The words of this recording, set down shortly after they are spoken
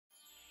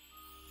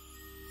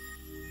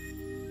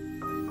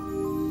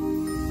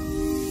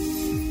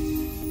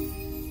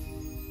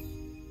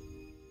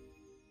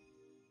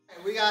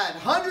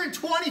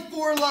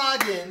24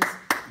 logins.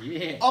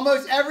 Yeah.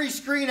 Almost every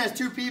screen has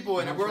 2 people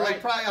in it. We're right.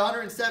 like probably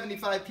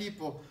 175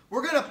 people.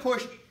 We're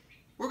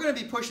gonna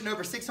be pushing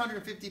over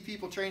 650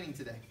 people training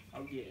today.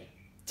 Oh yeah.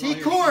 T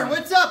Corn,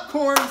 what's up,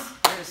 Corns?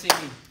 Here to see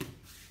me.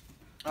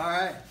 All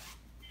right.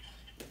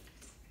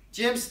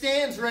 Jim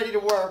Stan's ready to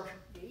work.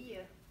 Yeah.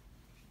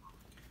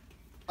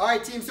 All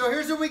right, team. So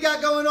here's what we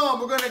got going on.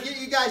 We're gonna get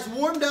you guys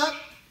warmed up.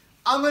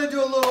 I'm gonna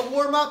do a little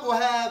warm up. We'll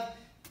have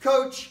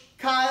Coach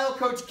Kyle,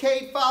 Coach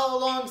Kate follow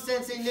along.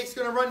 Sensei Nick's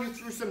gonna run you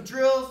through some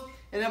drills,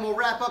 and then we'll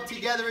wrap up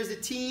together as a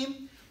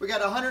team. We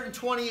got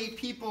 128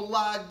 people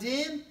logged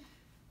in.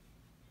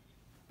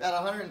 About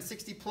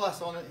 160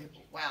 plus on it.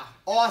 Wow.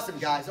 Awesome,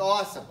 guys.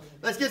 Awesome.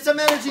 Let's get some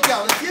energy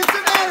going. Let's get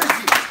some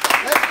energy.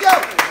 Let's go.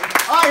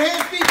 All right,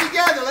 hands, feet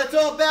together. Let's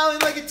all bow in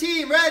like a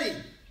team. Ready?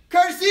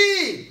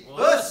 Courtesy.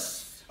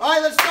 Us. All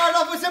right, let's start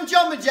off with some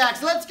jumping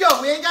jacks. Let's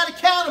go. We ain't got to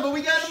count them, but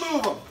we got to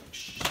move them.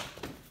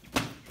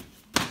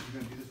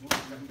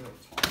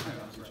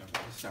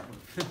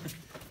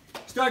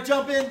 Start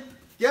jumping.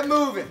 Get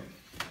moving.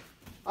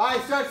 All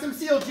right, start some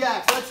seal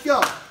jacks. Let's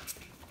go.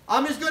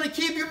 I'm just going to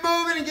keep you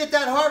moving and get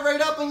that heart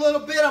rate up a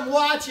little bit. I'm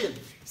watching.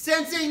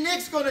 Sensei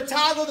Nick's going to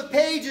toggle the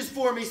pages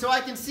for me so I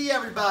can see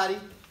everybody.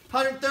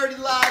 130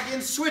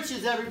 logins.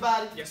 Switches,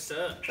 everybody. Yes,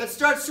 sir. Let's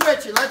start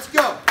switching. Let's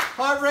go.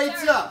 Heart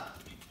rate's up.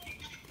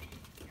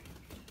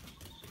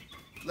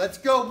 Let's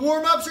go.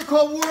 Warm-ups are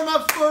called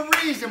warm-ups for a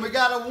reason. We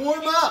got to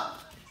warm up.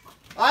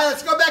 All right,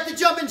 let's go back to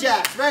jumping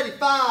jacks. Ready?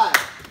 5,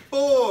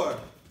 4,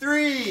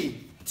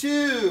 3,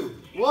 2,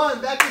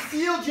 1. Back to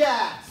seal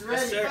jacks.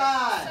 Ready? Yes,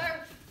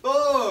 5,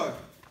 4,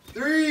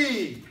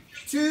 3,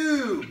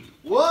 2,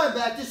 1.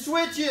 Back to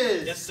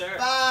switches. Yes, sir.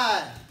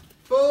 5,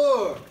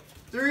 4,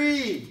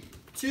 3,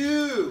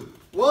 2,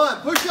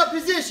 1. Push up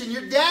position.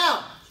 You're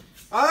down.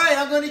 All right,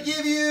 I'm going to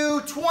give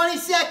you 20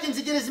 seconds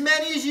to get as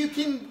many as you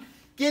can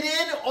get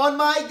in on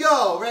my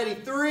go. Ready?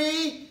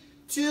 3,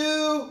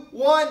 2,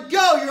 1,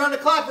 go. You're on the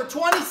clock for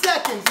 20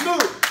 seconds.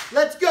 Move.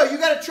 Let's go. You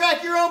got to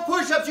track your own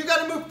push-ups. You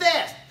got to move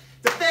fast.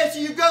 The faster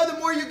you go, the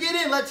more you get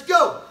in. Let's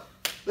go.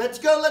 Let's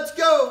go. Let's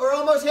go. We're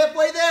almost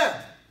halfway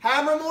there.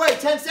 Hammer them away.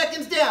 10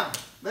 seconds down.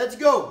 Let's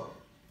go.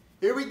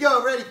 Here we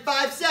go. Ready?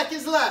 5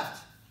 seconds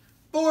left.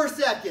 4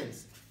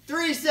 seconds.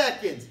 3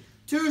 seconds.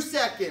 2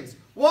 seconds.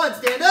 1.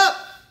 Stand up.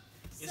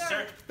 Yes,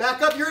 sir.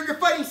 Back up. You're in your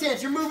fighting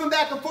stance. You're moving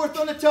back and forth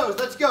on the toes.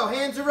 Let's go.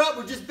 Hands are up.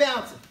 We're just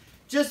bouncing.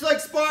 Just like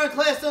sparring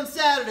class on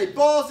Saturday.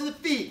 Balls to the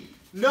feet.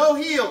 No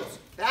heels.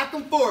 Back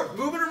and forth.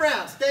 Moving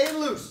around. Staying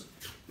loose.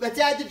 Let's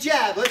add the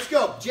jab. Let's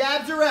go.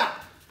 Jabs are out.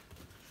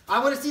 I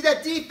want to see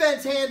that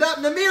defense hand up.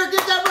 Namir,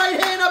 get that right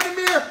hand up,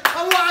 Namir.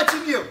 I'm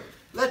watching you.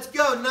 Let's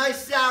go.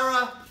 Nice,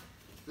 Sarah.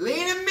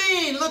 Lean and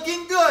mean.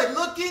 Looking good.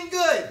 Looking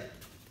good.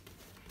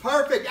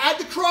 Perfect. Add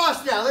the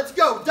cross now. Let's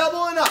go.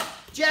 Doubling up.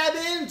 Jab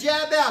in,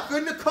 jab out.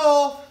 Good,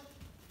 Nicole.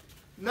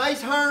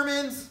 Nice,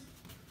 Hermans.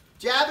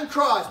 Jab and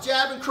cross.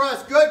 Jab and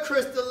cross. Good,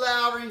 Krista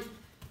Lowry.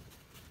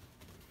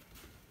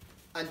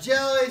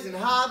 Angelis and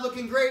Hobb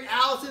looking great.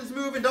 Allison's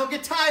moving. Don't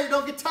get tired.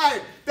 Don't get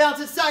tired. Bounce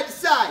it side to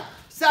side.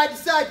 Side to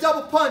side,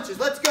 double punches.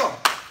 Let's go.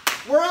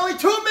 We're only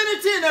 2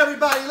 minutes in,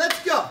 everybody.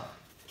 Let's go.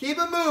 Keep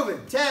it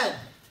moving. 10,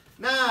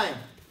 9,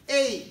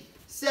 8,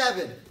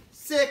 7,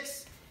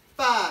 6,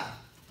 5,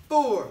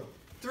 4,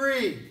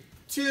 3,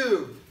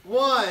 2,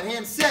 1.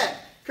 Hands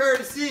set.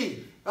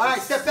 Courtesy. All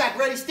right, step back.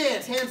 Ready,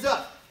 stance. Hands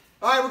up.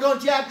 All right, we're going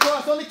jab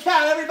cross on the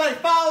count. Everybody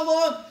follow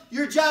along.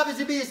 Your job is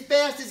to be as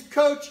fast as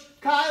Coach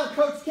Kyle and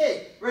Coach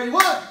Kate. Ready?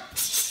 1,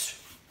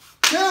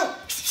 2.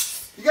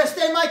 You got to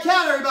stay in my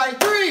count, everybody.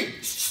 3,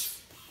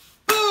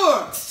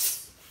 4,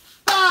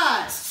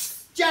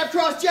 5. Jab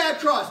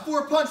cross,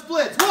 4 punch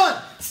blitz. 1,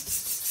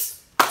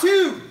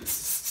 2,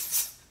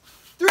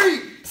 3,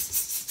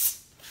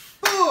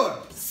 4,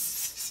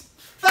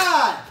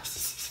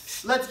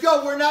 5. Let's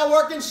go. We're now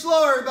working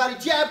slow, everybody.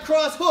 Jab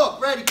cross hook.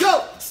 Ready?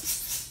 Go.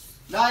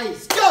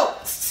 Nice. Go.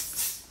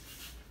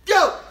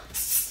 Go.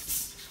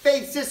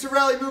 Faith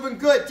Cicerelli moving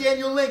good.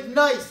 Daniel Link,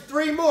 nice.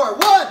 3 more.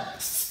 1,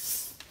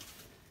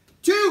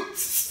 2,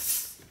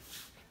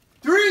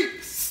 3.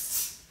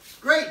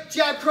 Great.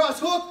 Jab, cross,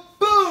 hook.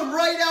 Boom.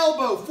 Right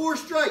elbow. 4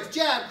 strikes.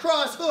 Jab,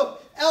 cross,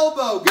 hook,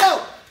 elbow.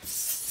 Go.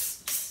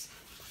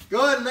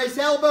 Good. Nice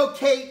elbow,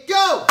 Kate.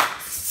 Go.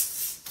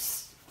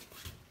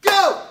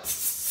 Go.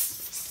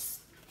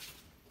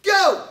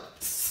 Go.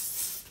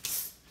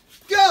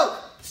 Go.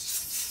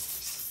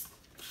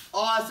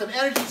 Awesome.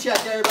 Energy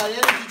check, everybody.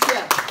 Energy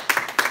check.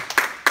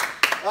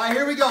 All right,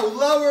 here we go.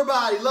 Lower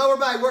body, lower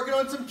body. Working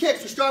on some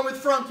kicks. We're starting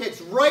with front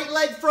kicks. Right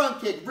leg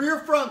front kick, rear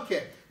front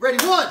kick. Ready?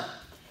 1,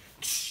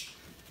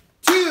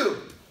 2.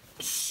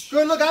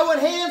 Good. Look, I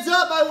went hands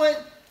up. I went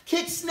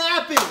kick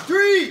snapping.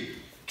 3,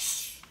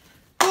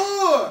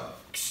 4,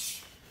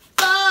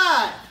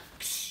 5.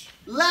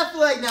 Left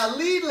leg now.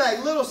 Lead leg.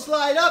 Little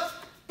slide up.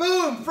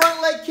 Boom.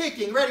 Front leg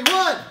kicking. Ready?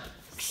 1,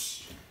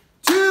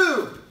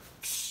 2,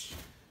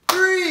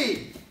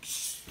 3.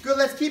 Good,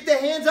 let's keep the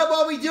hands up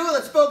while we do it.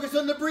 Let's focus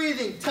on the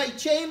breathing. Tight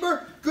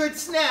chamber, good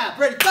snap.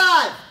 Ready?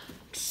 5,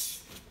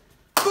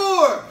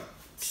 4,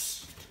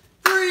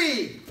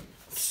 3,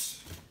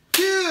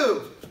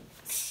 2,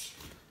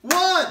 1.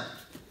 All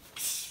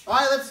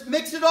right, let's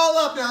mix it all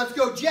up now. Let's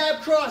go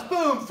jab, cross,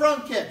 boom,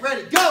 front kick.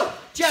 Ready, go.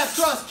 Jab,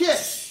 cross, kick.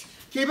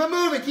 Keep it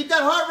moving. Keep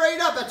that heart rate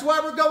up. That's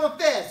why we're going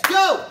fast.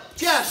 Go.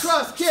 Jab,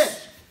 cross, kick.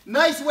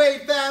 Nice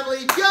Wade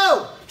family.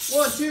 Go.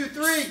 1, 2,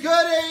 3.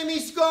 Good, Amy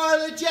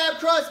Scarlett. Jab,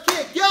 cross,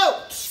 kick.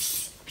 Go.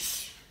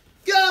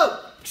 Go.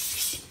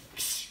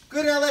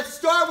 Good, now let's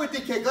start with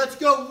the kick. Let's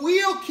go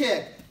wheel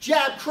kick.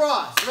 Jab,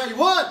 cross. Ready,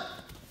 1.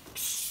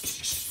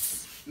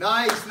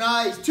 Nice,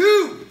 nice.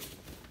 2.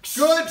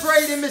 Good,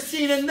 Braden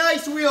Messina.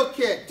 Nice wheel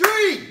kick.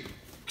 3.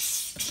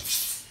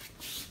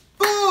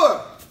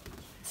 4.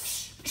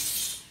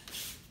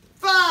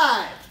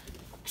 5.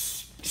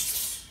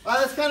 All right,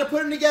 let's kind of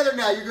put them together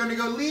now. You're going to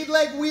go lead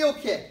leg wheel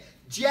kick.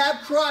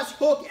 Jab, cross,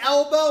 hook,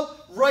 elbow,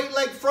 right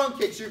leg front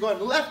kick. So you're going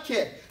left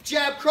kick.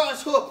 Jab,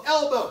 cross, hook,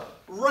 elbow,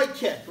 right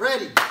kick.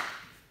 Ready?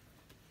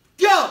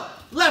 Go!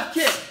 Left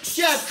kick.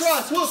 Jab,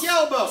 cross, hook,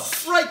 elbow,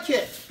 right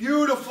kick.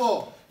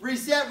 Beautiful.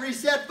 Reset,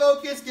 reset,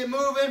 focus. Get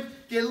moving.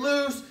 Get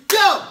loose.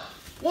 Go!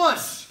 1,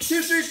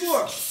 2, 3,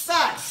 4,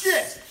 5,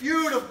 6.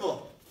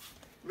 Beautiful.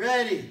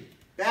 Ready.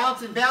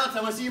 Bounce and bounce.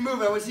 I want to see you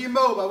move. I want to see you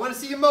mobile. I want to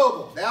see you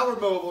mobile. Now we're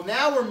mobile.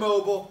 Now we're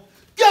mobile.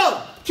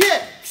 Go!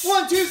 Kick.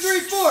 1, 2, 3,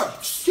 4.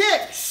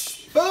 Kick.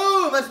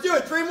 Boom. Let's do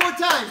it. 3 more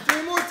times.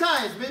 3 more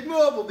times. Be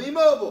mobile. Be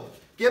mobile.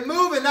 Get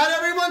moving. Not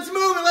everyone's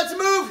moving. Let's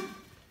move.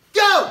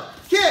 Go!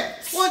 Kick.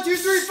 1, 2,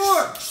 3,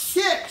 4.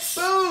 Kick.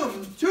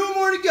 Boom. 2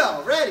 more to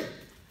go. Ready.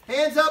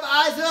 Hands up.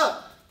 Eyes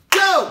up.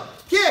 Go!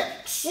 Kick.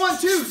 1,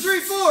 2, 3,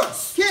 4.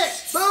 Kick.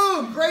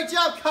 Boom. Great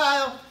job,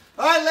 Kyle.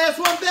 All right, last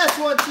one, best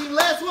one, team.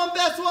 Last one,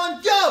 best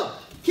one. Go!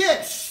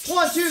 Kick.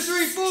 1, 2,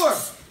 3, 4.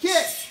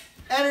 Kick.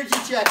 Energy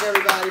check,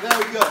 everybody.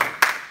 Very good.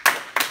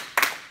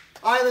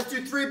 All right, let's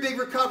do 3 big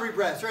recovery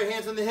breaths. Right,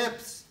 hands on the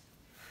hips.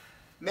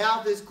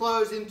 Mouth is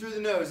closed in through the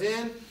nose.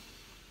 In.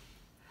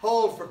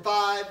 Hold for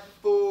 5,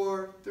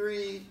 4,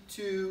 3,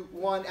 2,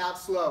 1. Out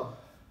slow.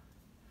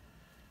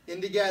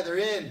 In together.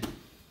 In.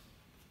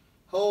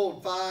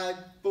 Hold. 5,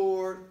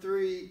 4,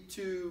 3,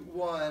 2,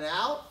 1.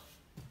 Out.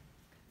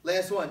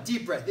 Last one.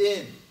 Deep breath.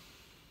 In.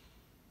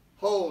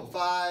 Hold.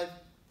 5,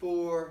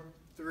 4,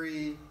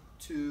 3,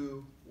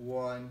 2,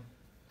 1.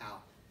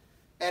 Out.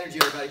 Energy,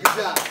 everybody. Good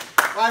job.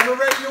 All right, we're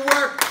ready to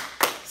work.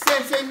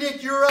 Sensei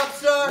Nick, you're up,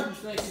 sir.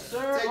 Thank you,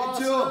 sir. Take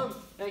awesome. it to him.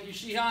 Thank you,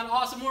 Shihan.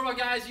 Awesome warm-up,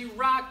 guys. You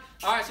rock.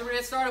 All right, so we're going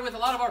to get started with a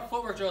lot of our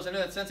footwork drills. I know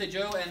that Sensei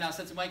Joe and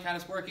Sensei Mike had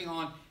us working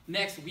on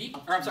last week.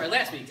 All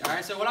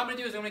right, so what I'm going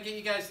to do is I'm going to get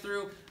you guys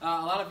through a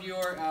lot of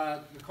your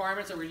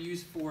requirements that we're going to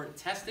use for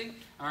testing.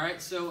 All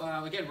right, so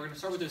again, we're going to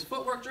start with those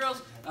footwork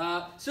drills.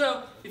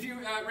 So if you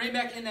rein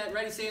back in that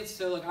ready stance,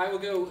 so look, I will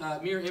go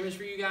mirror image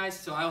for you guys.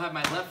 So I'll have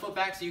my left foot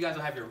back, so you guys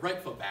will have your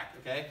right foot back,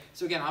 okay?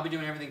 So again, I'll be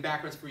doing everything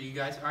backwards for you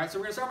guys. All right, so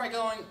we're going to start by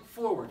going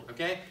forward,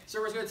 okay?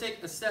 So we're going to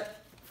take a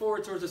step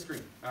forward towards the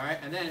screen, all right?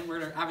 And then we're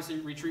going to obviously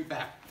retreat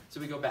back. So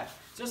we go back.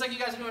 So just like you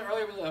guys were doing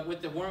earlier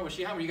with the warm-up with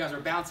Shihan, where you guys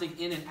are bouncing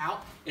in and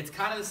out, it's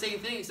kind of the same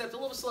thing, except a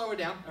little slower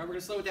down. All right, we're going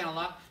to slow it down a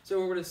lot. So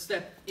we're going to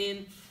step in,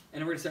 and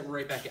then we're going to step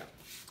right back out.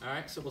 All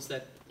right, so we'll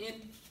step in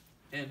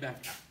and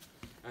back out.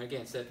 All right,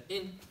 again, step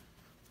in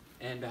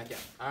and back out.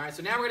 All right,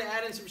 so now we're going to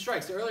add in some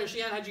strikes. So earlier,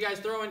 Shihan had you guys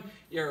throwing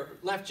your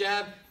left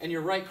jab and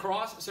your right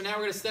cross. So now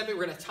we're going to step it.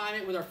 We're going to time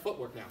it with our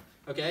footwork now.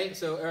 Okay,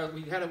 so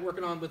we had it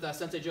working on with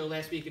Sensei Joe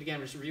last week. And again,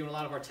 we're just reviewing a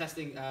lot of our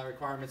testing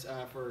requirements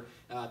for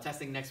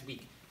testing next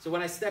week. So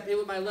when I step in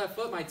with my left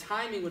foot, my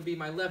timing would be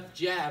my left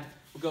jab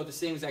will go at the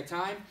same exact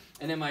time,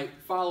 and then my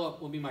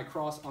follow-up will be my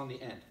cross on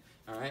the end.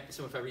 All right,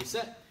 so if I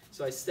reset,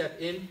 so I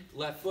step in,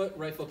 left foot,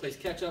 right foot plays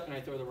catch-up, and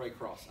I throw the right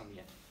cross on the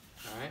end.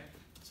 All right,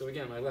 so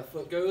again, my left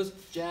foot goes,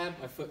 jab,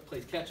 my foot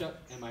plays catch-up,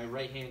 and my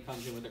right hand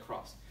comes in with the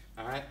cross.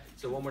 All right,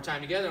 so one more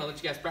time together, and I'll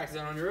let you guys practice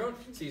that on your own.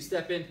 So you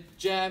step in,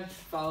 jab,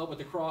 follow up with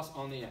the cross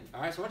on the end. All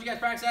right, so once you guys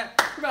practice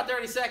that for about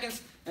 30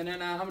 seconds, and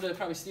then I'm going to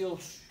probably steal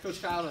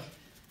Coach Kyle to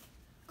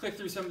click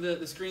through some of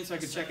the screens so I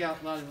can check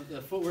out a lot of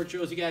the footwork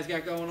drills you guys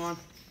got going on.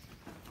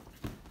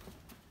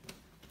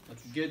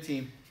 Looking good,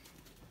 team.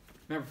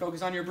 Remember,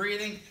 focus on your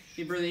breathing.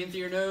 Keep breathing in through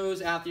your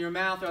nose, out through your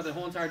mouth throughout the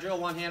whole entire drill.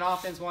 One hand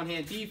offense, one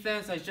hand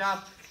defense. Nice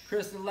job.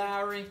 Kristen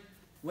Lowry,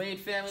 Wade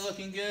family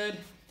looking good.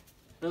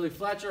 Lily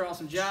Fletcher,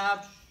 awesome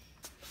job.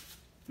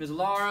 Ms.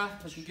 Laura,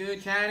 looking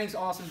good. Cannings,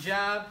 awesome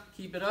job.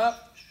 Keep it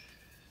up.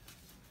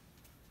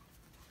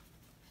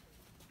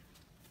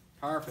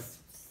 Perfect.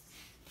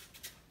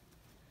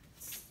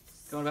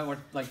 Going about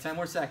like 10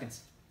 more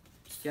seconds.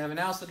 Gavin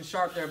House looking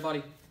sharp there,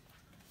 buddy.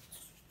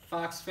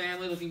 Fox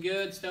family looking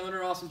good.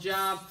 Stoner, awesome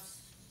job.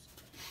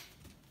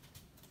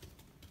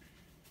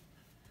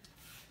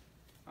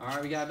 All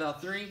right, we got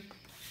about 3,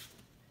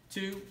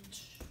 2,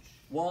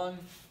 1,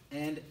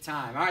 and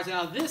time. All right, so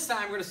now this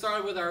time we're going to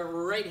start with our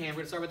right hand.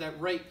 We're going to start with that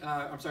right,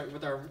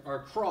 with our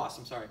cross,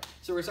 So we're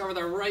going to start with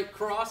our right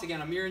cross. Again,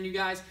 I'm mirroring you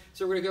guys.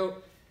 So we're going to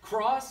go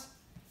cross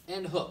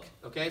and hook,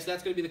 okay? So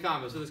that's going to be the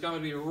combo. So this combo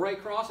will be a right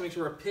cross, so make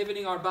sure we're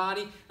pivoting our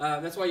body.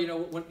 That's why, you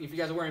know, if you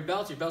guys are wearing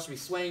belts, your belts should be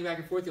swaying back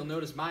and forth. You'll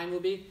notice mine will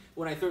be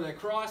when I throw that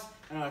cross,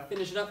 and I'm going to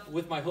finish it up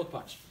with my hook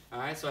punch. All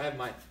right, so I have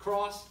my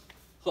cross,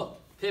 hook.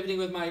 pivoting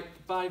with my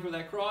body for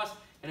that cross,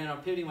 and then I'm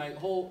pivoting my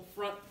whole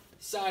front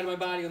side of my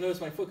body. You'll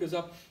notice my foot goes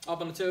up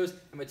on the toes,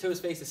 and my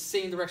toes face the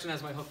same direction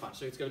as my hook punch.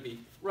 So it's going to be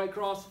right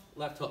cross,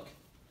 left hook.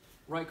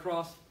 Right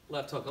cross,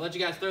 left hook. I'll let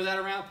you guys throw that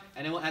around,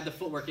 and then we'll add the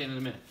footwork in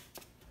a minute.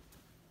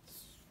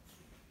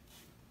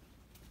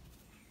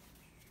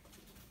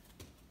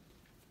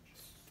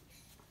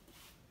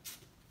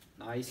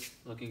 Nice,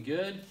 looking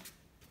good.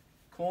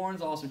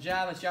 Corns, awesome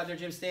job. Nice job there,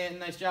 Jim Stanton.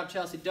 Nice job,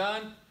 Chelsea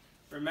Dunn.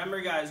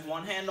 Remember, guys,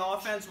 one hand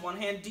offense, one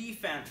hand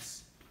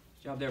defense.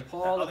 Good job there,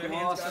 Paul. That other looking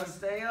hand's awesome. gotta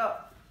stay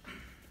up.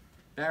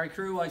 Barry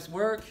Crew, nice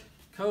work.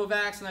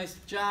 Kovacs, nice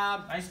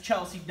job. Nice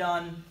Chelsea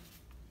Dunn.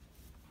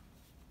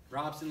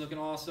 Robson looking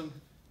awesome.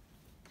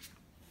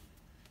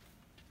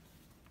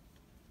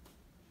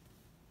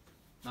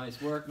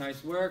 Nice work,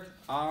 nice work.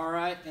 All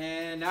right,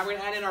 and now we're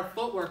gonna add in our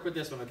footwork with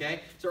this one,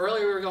 okay? So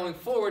earlier we were going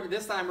forward.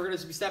 This time we're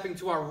gonna be stepping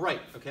to our right,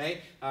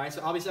 okay? All right,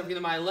 so I'll be stepping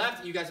to my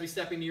left. You guys will be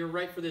stepping to your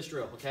right for this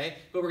drill, okay?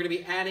 But we're gonna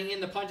be adding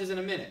in the punches in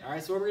a minute, all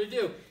right? So what we're gonna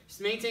do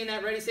is maintain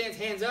that ready stance,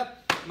 hands up.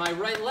 My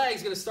right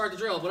leg's gonna start the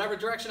drill. Whatever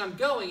direction I'm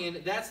going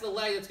in, that's the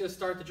leg that's gonna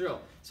start the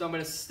drill. So I'm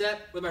gonna step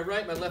with my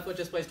right, my left foot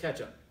just plays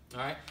catch up, all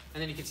right?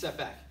 And then you can step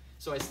back.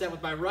 So I step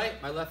with my right,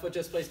 my left foot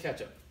just plays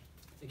catch up.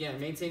 Again,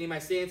 maintaining my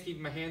stance,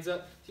 keeping my hands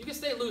up. So you can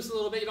stay loose a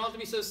little bit. You don't have to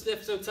be so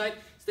stiff, so tight.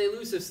 Stay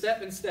loose, so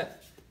step and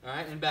step. All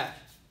right, and back.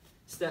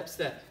 Step,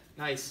 step.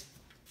 Nice.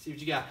 See what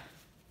you got.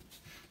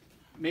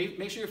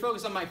 Make sure you're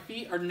focused on my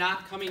feet are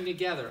not coming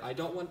together. I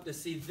don't want to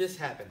see this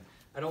happen.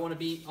 I don't want to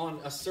be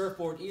on a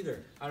surfboard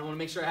either. I want to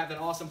make sure I have that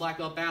awesome black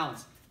belt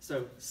balance.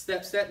 So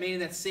step, step, meaning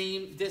that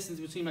same distance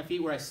between my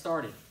feet where I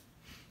started.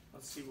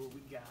 Let's see what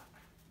we got.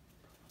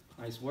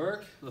 Nice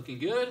work. Looking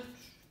good.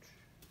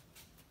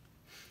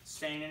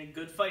 Staying in a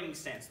good fighting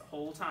stance the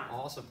whole time.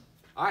 Awesome.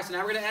 All right, so now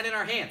we're going to add in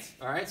our hands.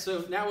 All right,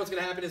 so now what's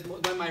going to happen is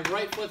when my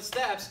right foot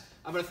steps,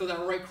 I'm going to throw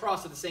that right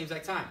cross at the same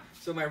exact time.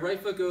 So my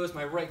right foot goes,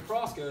 my right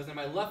cross goes, and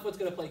my left foot's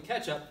going to play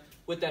catch up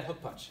with that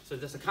hook punch. So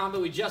this is a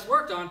combo we just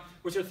worked on.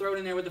 We're going to throw it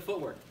in there with the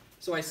footwork.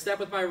 So I step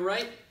with my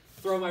right,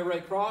 throw my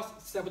right cross,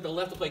 step with the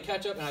left to play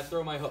catch up, and I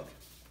throw my hook.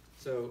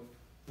 So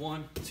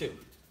 1, 2.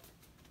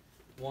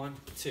 1,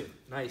 2.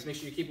 Nice. Make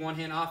sure you keep one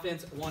hand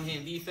offense, one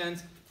hand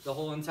defense the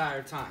whole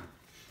entire time.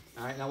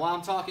 All right, now while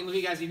I'm talking, look,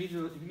 you guys, if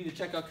you need to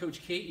check out Coach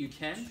Kate, you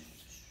can.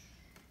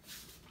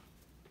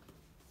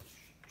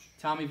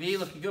 Tommy V,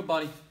 looking good,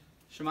 buddy.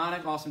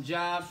 Shamanic, awesome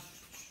job.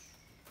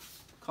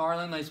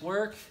 Carlin, nice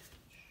work.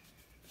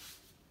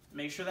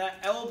 Make sure that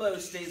elbow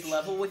stays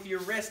level with your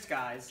wrist,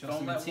 guys. Justin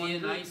Don't let one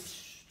Mattia, move.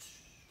 nice.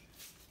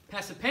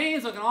 Pastor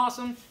Payne's looking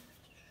awesome.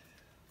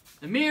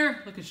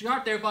 Amir, looking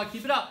sharp there, bud.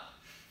 Keep it up.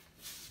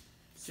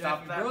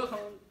 Stop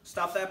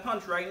that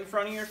punch right in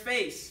front of your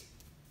face.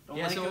 Don't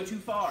let it go too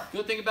far.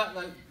 Good thing about,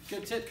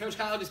 good tip Coach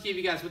Kyle just gave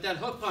you guys, with that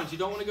hook punch, you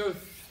don't want to go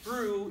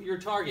through your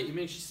target. You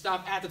make sure you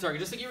stop at the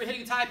target, just like you were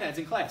hitting Thai pads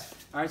in class.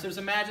 All right, so just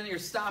imagine that you're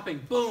stopping,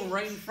 boom,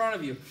 right in front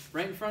of you,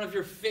 right in front of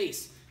your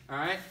face. All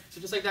right,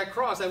 so just like that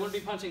cross, I wouldn't be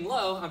punching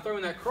low. I'm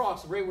throwing that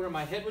cross right where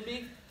my head would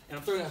be, and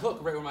I'm throwing that hook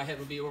right where my head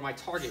would be, where my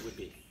target would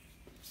be.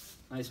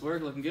 Nice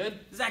work, looking good.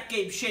 Is that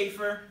Gabe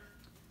Schaefer?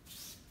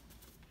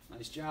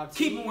 Nice job,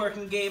 team. Keep it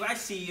working, Gabe. I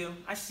see you.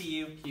 I see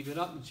you. Keep it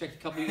up and check a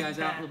couple of you guys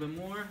out a little bit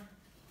more.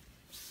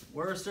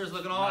 Worster's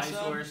looking awesome.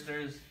 Nice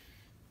Worsters.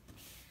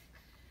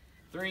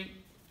 3,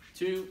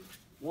 2,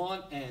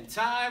 1, and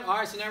time. All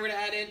right, so now we're going to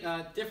add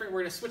in we're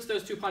going to switch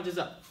those two punches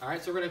up. All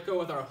right, so we're going to go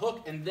with our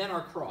hook and then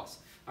our cross.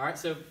 All right,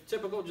 so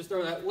typical, just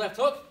throw that left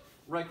hook,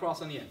 right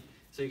cross on the end.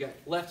 So you got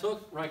left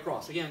hook, right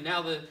cross. Again,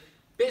 now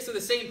basically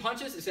the same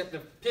punches, except the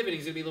pivoting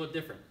is going to be a little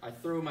different. I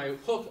throw my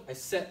hook, I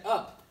set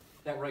up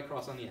that right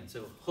cross on the end.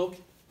 So hook,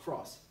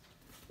 cross.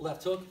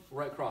 Left hook,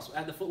 right cross. We'll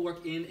add the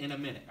footwork in a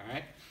minute, all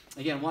right?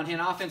 Again, one hand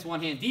offense,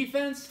 one hand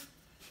defense.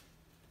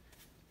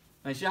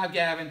 Nice job,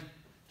 Gavin.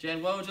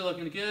 Jen Woj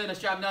looking good. Nice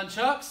job,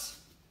 Nunchucks.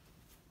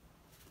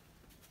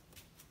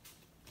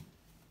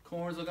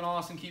 Corns looking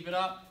awesome. Keep it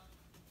up.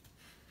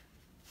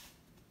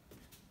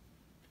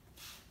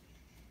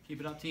 Keep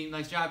it up, team.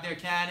 Nice job there,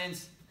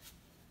 Cannons.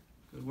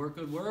 Good work,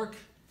 good work.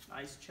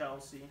 Nice,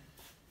 Chelsea.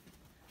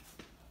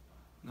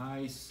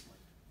 Nice.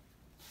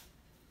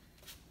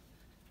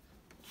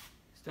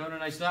 Stoner,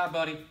 nice job,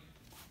 buddy.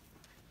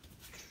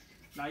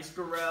 Nice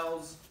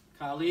Gorels.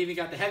 Kyle Levy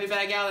got the heavy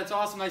bag out. That's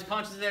awesome. Nice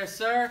punches there,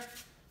 sir.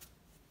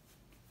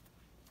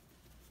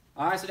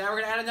 All right, so now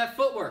we're going to add in that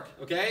footwork,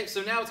 okay?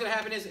 So now what's going to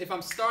happen is if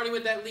I'm starting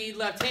with that lead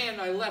left hand,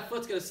 my left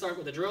foot's going to start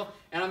with the drill,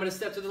 and I'm going to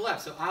step to the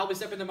left. So I'll be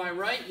stepping to my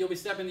right. You'll be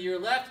stepping to your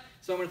left.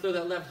 So I'm going to throw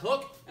that left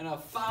hook, and I'll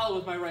follow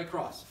with my right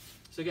cross.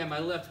 So again, my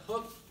left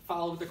hook,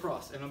 follow with the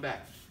cross, and I'm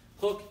back.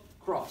 Hook,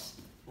 cross.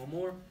 One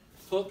more.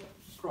 Hook,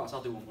 cross.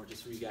 I'll do one more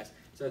just for you guys.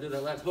 So I do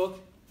that left hook,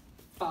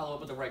 follow up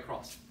with the right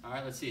cross. All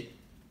right, let's see it.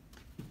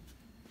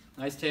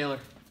 Nice, Taylor.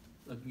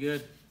 Looking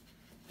good.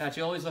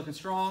 Pacioli's looking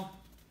strong.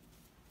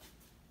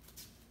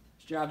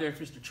 Nice job there,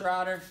 Mr.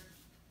 Trotter.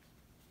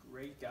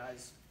 Great,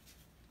 guys.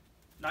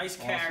 Nice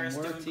Awesome Karis,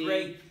 work, doing team.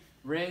 great.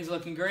 Rings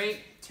looking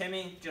great.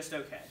 Timmy, just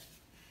okay.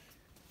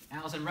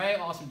 Allison Ray,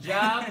 awesome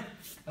job.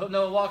 I hope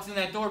no one walks in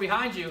that door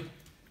behind you.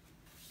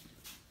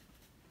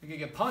 You're going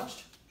to get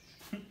punched.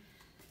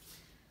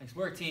 Nice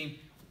work, team.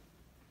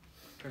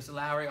 Krista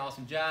Lowry,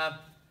 awesome job.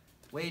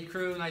 Wade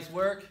crew, nice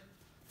work.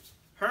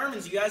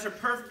 Hermans, you guys are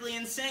perfectly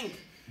in sync.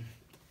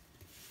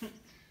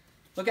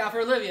 Look out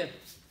for Olivia.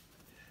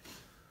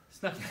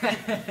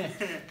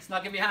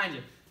 Snuck in behind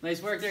you.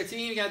 Nice work there,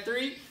 team. You got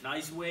 3.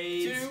 Nice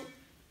waves. 2,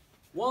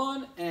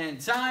 1, and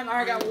time. All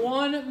right, got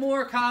one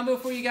more combo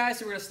for you guys.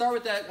 So we're gonna start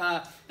with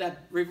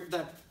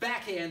that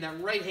backhand,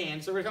 that right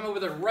hand. So we're gonna come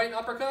up with a right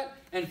uppercut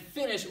and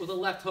finish with a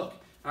left hook.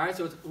 All right,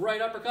 so it's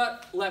right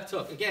uppercut, left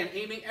hook. Again,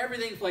 aiming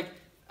everything like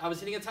I was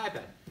hitting a tie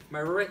pad.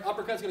 My right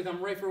uppercut's gonna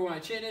come right for where my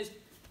chin is.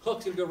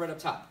 Hook's gonna go right up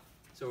top.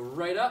 So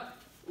right up,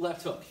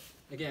 left hook.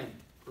 Again,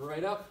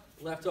 right up,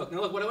 left hook. Now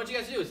look, what I want you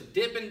guys to do is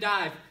dip and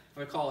dive.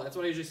 I call it. That's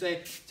what I usually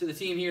say to the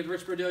team here at the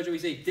Rich Pro Dojo. We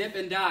say dip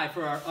and dive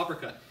for our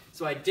uppercut.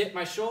 So I dip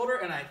my shoulder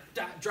and I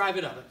drive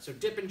it up. So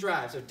dip and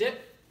drive. So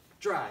dip,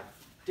 drive,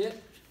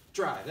 dip,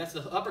 drive. That's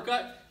the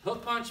uppercut,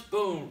 hook punch,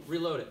 boom,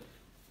 reload it.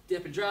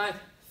 Dip and drive,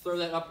 throw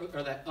that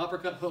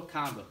uppercut hook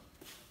combo.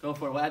 Go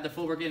for it. We'll add the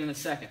footwork in a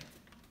second.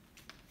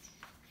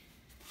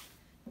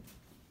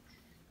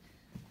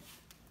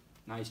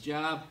 Nice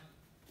job.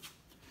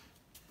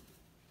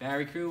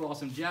 Barry crew,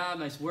 awesome job.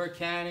 Nice work,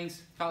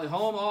 Cannings. Collie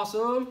Home,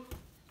 awesome.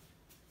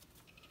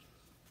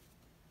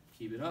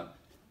 Keep it up.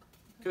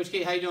 Coach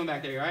Kate, how you doing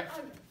back there? You all right?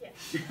 Oh,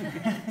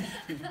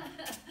 yeah.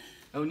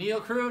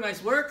 O'Neill crew,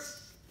 nice work.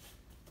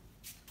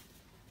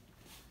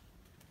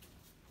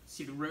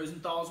 See the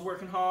Rosenthal's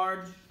working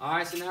hard. All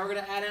right, so now we're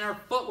going to add in our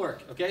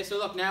footwork. Okay, so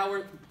look, now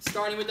we're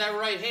starting with that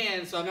right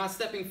hand. So I'm not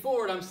stepping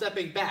forward, I'm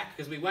stepping back.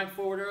 Because we went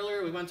forward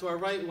earlier, we went to our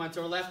right, we went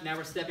to our left, now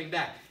we're stepping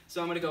back.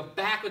 So I'm going to go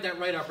back with that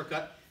right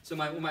uppercut. So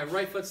when my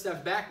right foot steps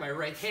back, my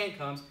right hand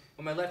comes.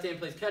 When my left hand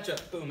plays catch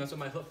up, boom, that's when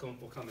my hook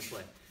will come and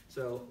play.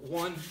 So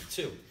 1,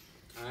 2.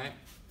 All right,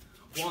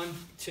 1,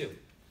 2.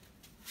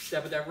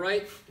 Step with that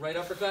right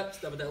uppercut,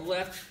 step with that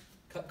left,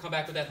 come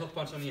back with that hook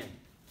punch on the end.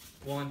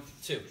 1,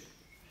 2.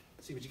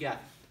 See what you got.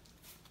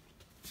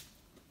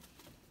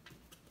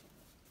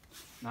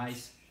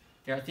 Nice.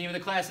 Here, our theme of the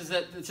class is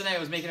that today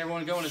was making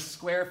everyone go in a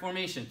square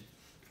formation.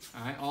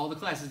 All right, all the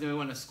classes doing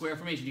in a square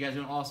formation. You guys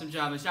doing an awesome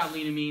job. Nice job,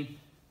 Lean and Mean.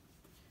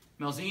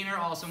 Melziner,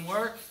 awesome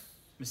work.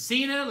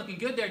 Messina, looking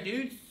good there,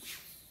 dude.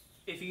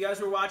 If you guys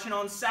were watching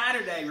on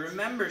Saturday,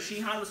 remember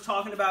Shihan was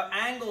talking about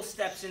angle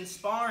steps in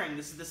sparring.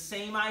 This is the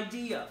same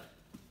idea.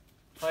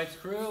 Pipes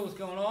crew, what's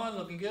going on?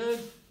 Looking good.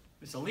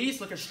 Miss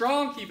Elise, looking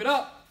strong. Keep it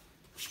up.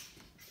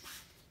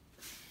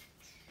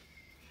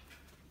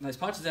 Nice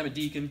punches, Emma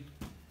Deacon.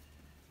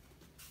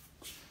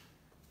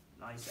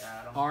 Nice,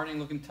 Adam. Harding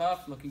looking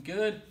tough, looking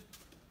good.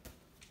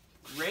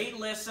 Great,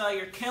 Lissa.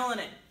 You're killing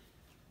it.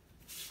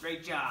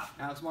 Great job.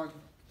 Alex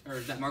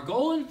is that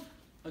Margolin?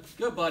 Looks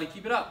good, buddy.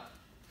 Keep it up.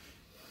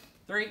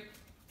 3,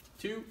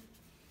 2,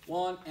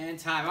 1, and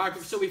time. All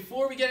right, so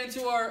before we get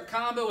into our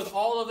combo with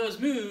all of those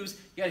moves,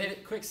 you gotta hit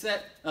a quick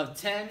set of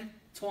 10,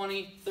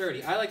 20,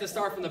 30. I like to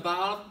start from the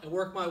bottom and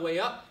work my way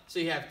up. So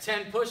you have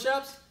 10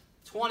 push-ups,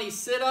 20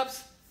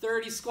 sit-ups,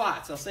 30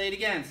 squats. I'll say it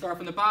again. Start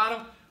from the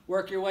bottom,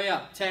 work your way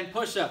up. 10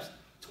 push-ups,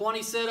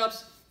 20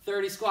 sit-ups,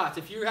 30 squats.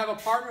 If you have a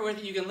partner with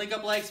you, you can link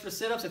up legs for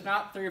sit-ups. If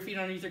not, throw your feet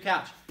underneath your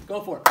couch.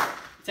 Go for it.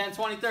 10,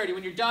 20, 30.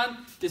 When you're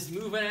done, just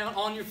move it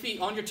on your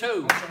feet, on your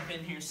toes. I'll jump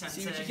in here,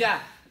 Sensei. See what you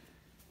got.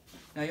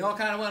 Now, you all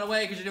kind of went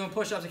away because you're doing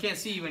push-ups. I can't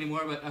see you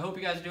anymore, but I hope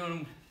you guys are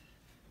doing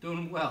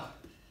them well.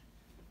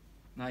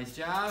 Nice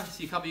job.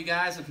 See a couple of you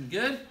guys looking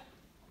good.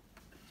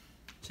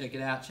 Check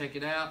it out, check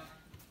it out.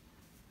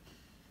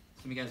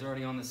 Some of you guys are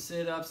already on the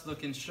sit-ups,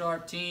 looking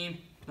sharp, team.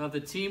 Love the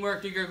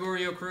teamwork, the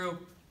Gregorio crew.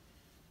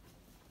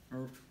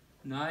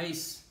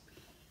 Nice.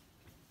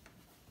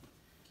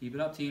 Keep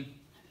it up, team.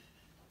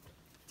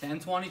 10,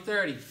 20,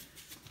 30.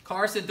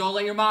 Carson, don't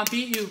let your mom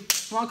beat you.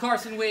 Come on,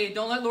 Carson Wade.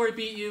 Don't let Lori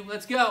beat you.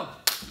 Let's go.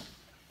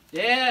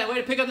 Yeah, way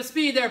to pick up the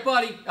speed there,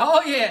 buddy.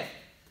 Oh, yeah.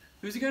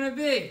 Who's it going to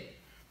be?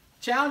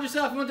 Challenge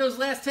yourself. You want those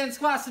last 10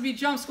 squats to be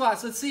jump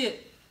squats. Let's see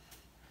it.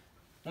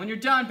 When you're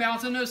done,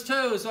 bounce on those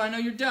toes so I know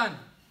you're done.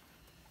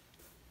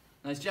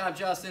 Nice job,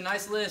 Justin.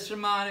 Nice list,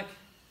 Shamanic.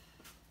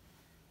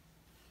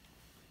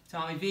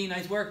 Tommy V,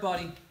 nice work,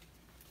 buddy.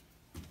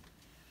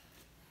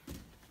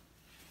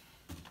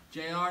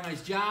 JR,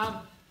 nice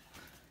job.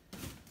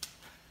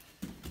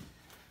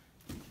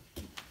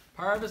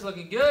 Purvis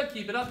looking good.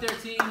 Keep it up there,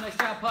 team. Nice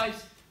job,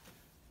 Pipes.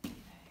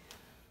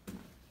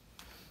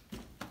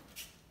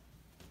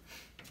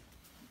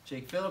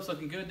 Jake Phillips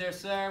looking good there,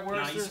 sir.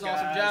 Worcesters, nice,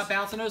 awesome job.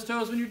 Bouncing those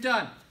toes when you're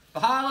done.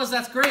 Bahalas,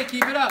 that's great.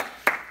 Keep it up.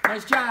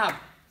 Nice job.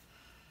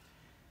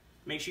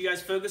 Make sure you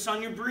guys focus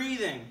on your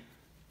breathing.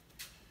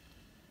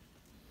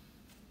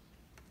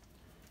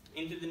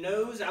 Into the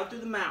nose, out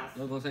through the mouth.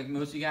 Looks like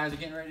most of you guys are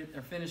getting ready.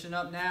 They're finishing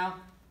up now.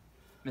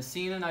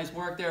 Messina, nice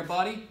work there,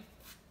 buddy.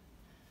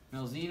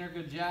 Melziner,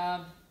 good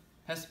job.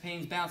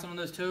 Hestapane's bouncing on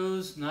those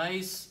toes.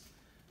 Nice.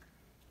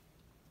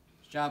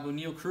 Good job,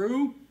 O'Neill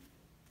crew.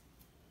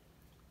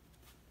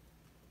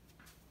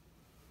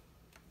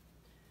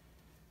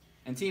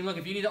 And team, look,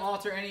 if you need to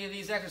alter any of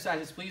these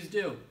exercises, please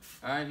do.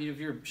 All right, if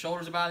your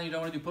shoulders are bothering you,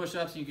 don't want to do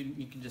push-ups, you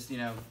can just,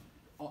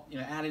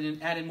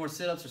 add in more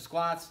sit-ups or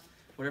squats,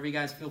 whatever you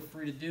guys feel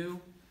free to do.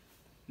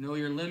 Know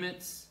your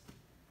limits.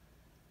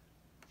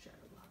 Shadow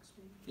box,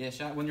 baby. Yeah,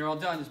 shot when you're all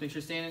done, just make sure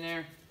you're standing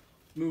there,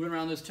 moving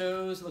around those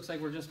toes. Looks like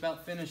we're just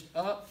about finished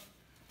up.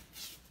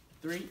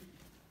 3,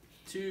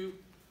 2,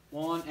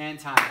 1, and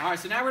time. All right,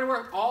 so now we're gonna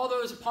work all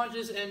those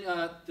punches and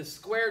the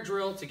square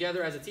drill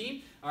together as a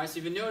team. All right, so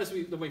if you notice,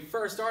 when we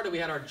first started, we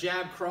had our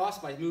jab cross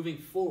by moving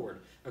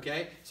forward,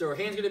 okay? So our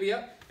hand's gonna be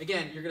up.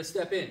 Again, you're gonna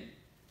step in.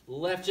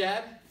 Left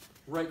jab,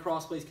 right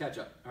cross, please catch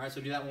up. All right, so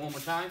do that one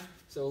more time.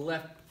 So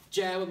left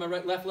jab with my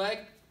left leg,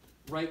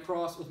 right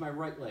cross with my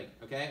right leg,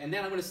 okay? And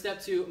then I'm gonna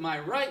step to my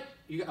right,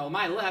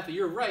 my left, but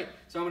you're right.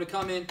 So I'm gonna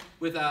come in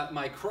with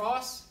my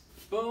cross,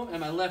 boom, and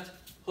my left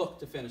hook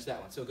to finish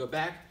that one. So go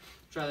back,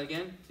 try that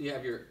again. So you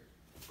have your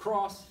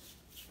cross,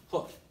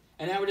 hook.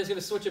 And now we're just gonna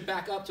switch it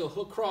back up to a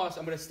hook cross.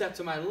 I'm gonna step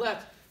to my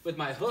left with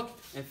my hook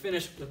and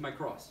finish with my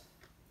cross.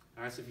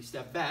 All right, so if you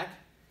step back,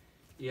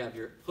 you have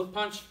your hook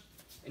punch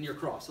and your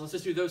cross. So let's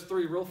just do those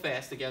 3 real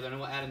fast together, and then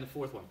we'll add in the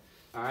 4th one.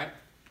 All right,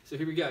 so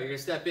here we go. You're gonna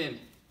step in,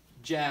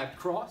 jab,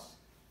 cross.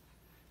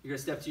 You're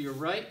gonna step to your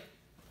right,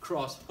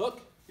 cross,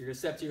 hook. You're gonna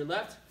step to your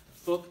left,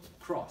 hook,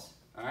 cross.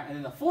 All right, and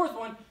then the 4th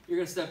one, you're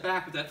gonna step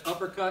back with that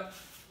uppercut,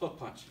 hook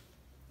punch.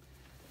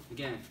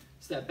 Again,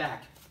 step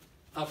back,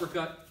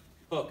 uppercut,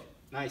 hook.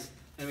 Nice.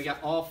 And we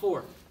got all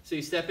 4. So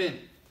you step in,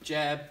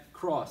 jab,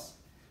 cross.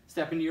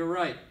 Step into your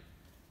right,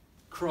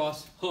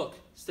 cross, hook.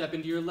 Step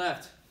into your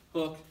left,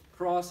 hook,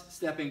 cross.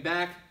 Stepping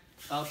back,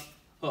 up,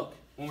 hook.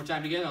 One more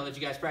time together. I'll let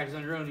you guys practice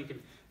on your own. You can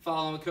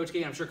follow along with Coach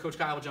K. I'm sure Coach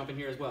Kyle will jump in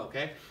here as well,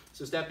 okay?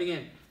 So stepping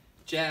in,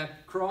 jab,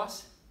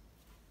 cross,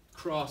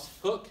 cross,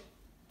 hook,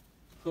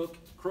 hook,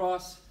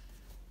 cross,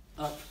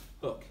 up,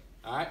 hook.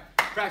 All right?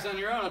 Practice on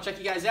your own. I'll check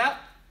you guys out.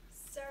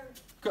 Sir.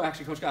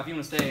 Actually, Coach Kyle, if you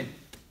want to stay,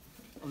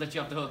 I'll let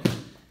you off the hook.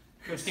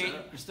 Coach Kate,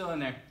 you're still in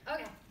there.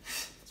 Okay.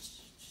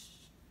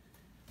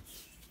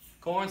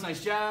 Corns,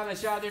 nice job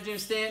there, Jim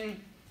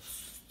Stanton.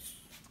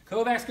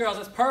 Kovacs girls,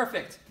 that's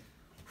perfect.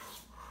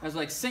 That's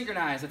like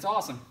synchronized, that's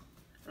awesome.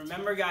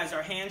 Remember, guys,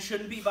 our hands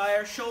shouldn't be by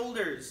our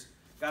shoulders.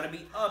 Got to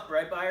be up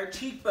right by our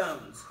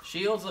cheekbones.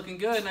 Shields looking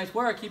good, nice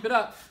work, keep it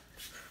up.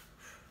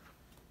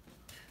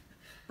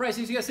 Bryce,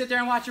 you gotta sit there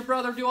and watch your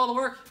brother do all the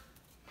work.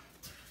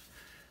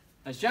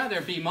 Nice job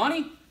there, B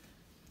Money.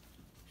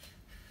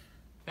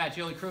 Pat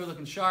Julie Crew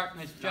looking sharp,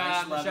 nice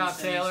job. Nice job,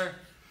 Taylor.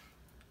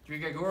 Drew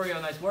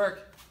Gregorio, nice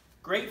work.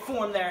 Great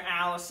form there,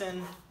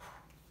 Allison.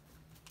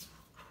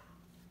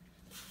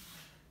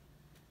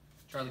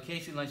 Charlie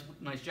Casey,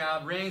 nice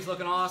job. Rings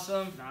looking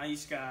awesome.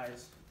 Nice,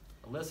 guys.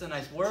 Alyssa,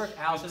 nice work.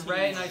 Allison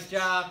Ray, nice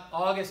job.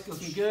 August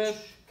looking good.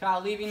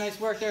 Kyle Levy, nice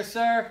work there,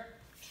 sir.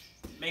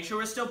 Make sure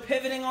we're still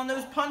pivoting on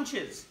those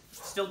punches.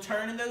 Still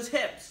turning those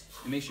hips.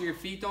 And make sure your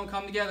feet don't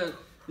come together.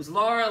 There's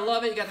Laura, I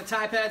love it. You got the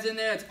tie pads in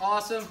there. It's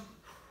awesome.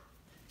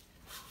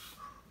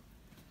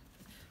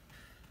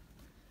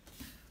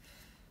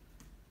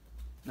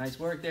 Nice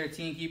work there,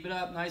 team. Keep it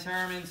up. Nice,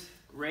 Hermans.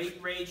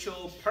 Great,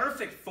 Rachel.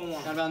 Perfect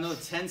form. Got about another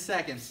 10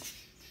 seconds.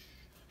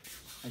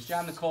 Nice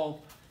job,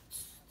 Nicole.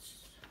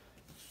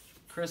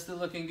 Krista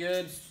looking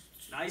good.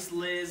 Nice,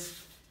 Liz.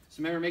 So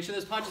remember, make sure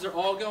those punches are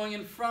all going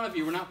in front of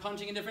you. We're not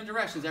punching in different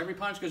directions. Every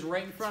punch goes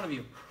right in front of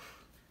you.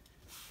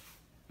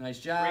 Nice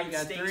job. Great, You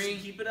got Stacey. 3,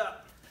 Keep it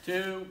up.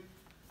 2,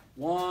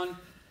 1,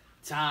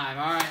 time.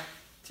 All right.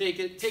 Take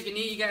a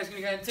knee. You guys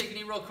gonna go ahead and take a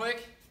knee real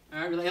quick. All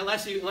right,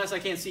 unless I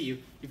can't see you.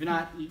 If you're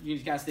not, you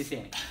just gotta stay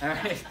standing. All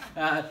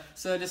right.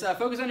 So just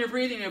focus on your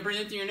breathing. You know,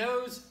 breathe in through your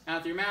nose,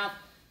 out through your mouth.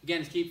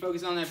 Again, just keep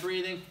focusing on that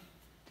breathing.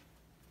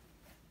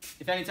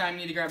 If anytime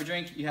you need to grab a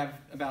drink, you have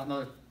about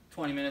another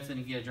 20 minutes, and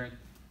you can get a drink.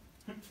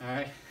 All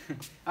right.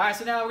 All right.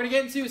 So now we're gonna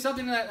get into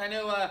something that I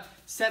know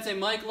Sensei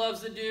Mike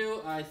loves to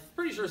do. I'm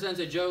pretty sure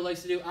Sensei Joe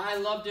likes to do. I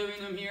love doing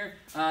them here.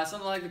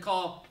 Something I like to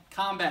call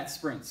combat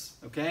sprints,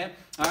 okay?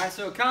 All right,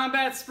 so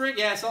combat sprint,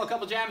 yeah, I saw a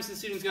couple Jamison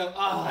students go, oh,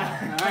 all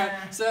right.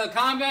 So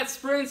combat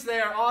sprints,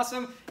 they are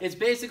awesome. It's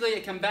basically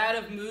a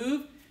combative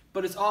move,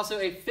 but it's also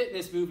a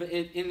fitness move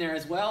in there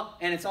as well,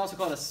 and it's also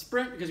called a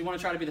sprint because you want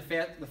to try to be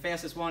the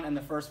fastest one and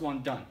the first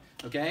one done,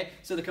 okay?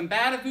 So the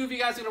combative move you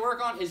guys are going to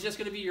work on is just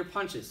going to be your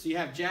punches. So you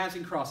have jabs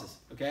and crosses,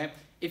 okay?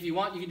 If you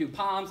want, you can do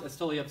palms. That's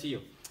totally up to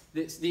you.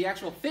 The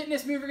actual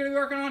fitness move we're going to be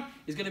working on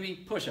is going to be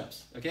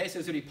push-ups, okay? So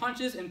it's going to be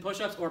punches and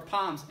push-ups or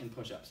palms and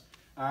push-ups,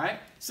 all right?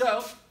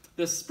 So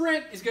the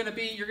sprint is going to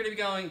be, you're going to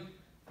be going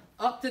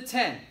up to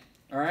 10,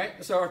 all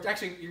right? So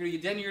actually, you're going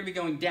to be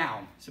going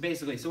down, so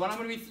basically. So what I'm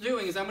going to be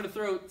doing is I'm going to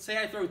throw,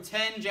 say I throw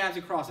 10 jabs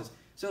and crosses.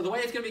 So the way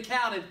it's going to be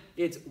counted,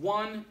 it's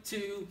 1,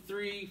 2,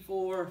 3,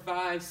 4,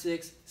 5,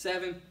 6,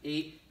 7,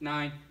 8,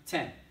 9,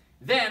 10.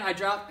 Then I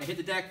drop, I hit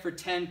the deck for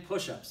 10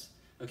 push-ups,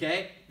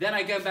 okay? Then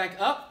I go back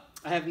up.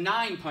 I have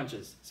 9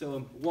 punches. So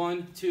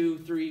 1, 2,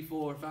 3,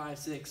 4, 5,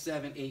 6,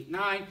 7, 8,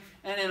 9.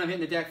 And then I'm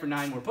hitting the deck for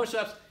 9 more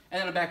push-ups. And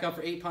then I'm back up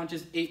for 8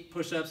 punches, 8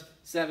 push-ups,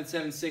 7,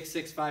 7, 6,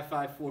 6, 5,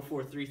 5, 4,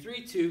 4, 3,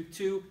 3, 2,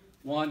 2,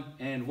 1,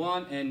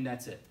 and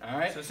that's it. All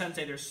right? So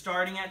Sensei, they're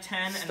starting at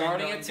 10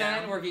 starting and then at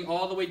 10, down. working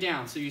all the way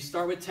down. So you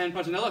start with 10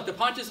 punches. Now look, the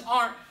punches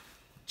aren't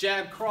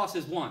jab, cross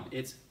is 1.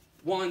 It's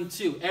 1,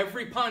 2.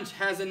 Every punch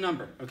has a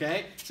number,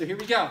 okay? So here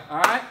we go, all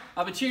right?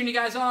 I'll be cheering you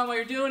guys on while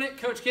you're doing it.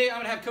 Coach K, I'm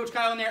going to have Coach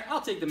Kyle in there.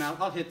 I'll take them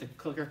out. I'll hit the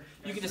clicker.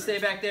 You can just stay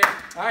back there.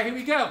 All right, here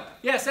we go.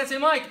 Yeah, Sensei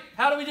Mike,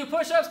 how do we do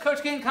push-ups?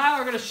 Coach K and Kyle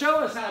are going to show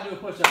us how to do a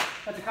push-up.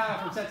 That's a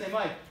comment from Sensei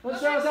Mike.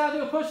 Let's show us how to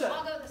do a push-up.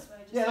 I'll go this way.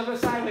 Yeah, they'll go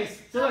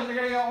sideways. So look, they're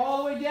going to go all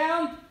the way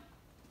down,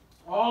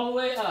 all the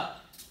way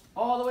up,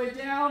 all the way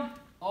down,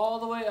 all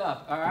the way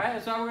up. All right,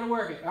 that's how we're going to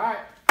work it. All right,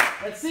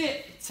 let's see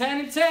it.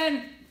 10 and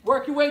 10.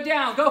 Work your way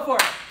down. Go for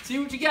it. See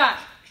what you got.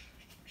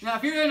 Now,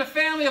 if you're in a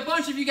family, a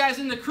bunch of you guys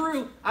in the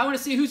crew, I want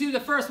to see who's going to be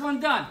the first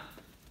one done.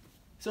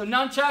 So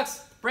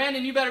nunchucks,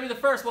 Brandon, you better be the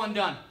first one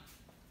done.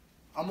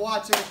 I'm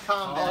watching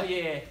combat. Oh,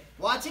 yeah.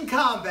 Watching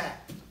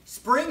combat.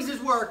 Springs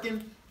is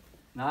working.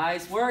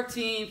 Nice work,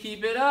 team.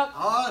 Keep it up.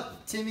 Oh,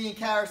 Timmy and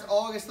Karis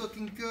August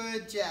looking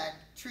good. Jack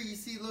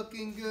Tracy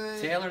looking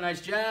good. Taylor,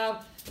 nice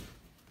job.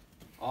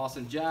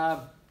 Awesome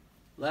job.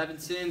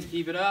 Levinson,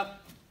 keep it up.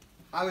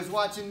 I was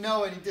watching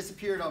Noah and he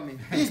disappeared on me.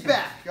 He's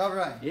back. All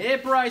right. Yeah,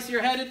 Bryce,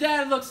 you're headed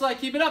down, it looks like.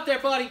 Keep it up there,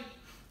 buddy.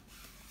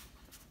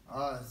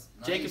 Nice,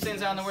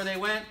 Jacobson's, I don't know where they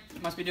went.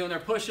 Must be doing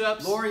their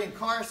push-ups. Lori and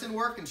Carson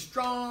working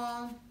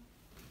strong.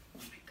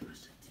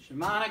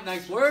 Shamanic,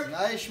 nice work.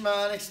 Nice,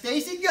 Shmanik.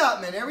 Stacy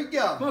Gutman. There we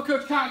go. Come on,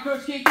 Coach Con,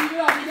 Coach K, keep it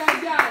up. You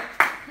guys got it.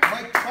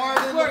 Mike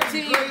Carlin Work,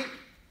 looking team. great.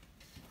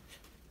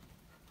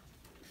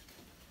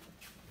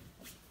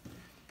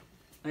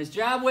 Nice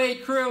job,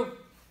 Wade crew.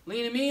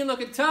 Lean and mean,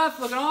 looking tough,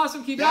 looking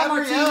awesome. Keep it up,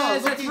 Gabrielle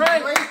Martinez. That's looking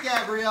right. great,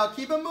 Gabrielle.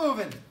 Keep it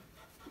moving.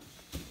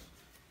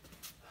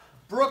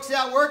 Brooks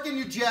out working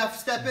you, Jeff.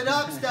 Step it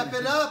up, step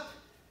it up.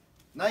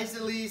 Nice,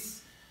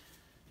 Elise.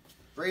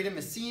 Braden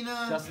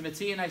Messina. Justin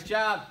Mattia, nice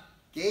job.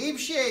 Gabe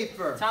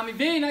Schaefer. Tommy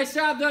V, nice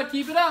job, Doug.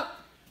 Keep it up.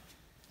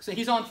 So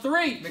he's on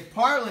 3.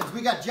 McPartland's.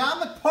 We got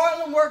John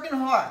McPartland working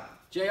hard.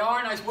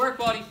 JR, nice work,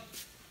 buddy.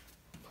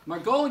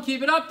 Margolin,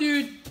 keep it up,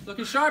 dude.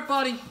 Looking sharp,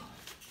 buddy.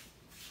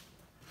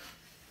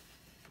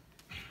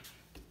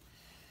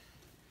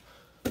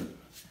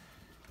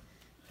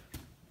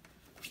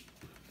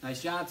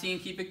 Nice job, team.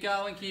 Keep it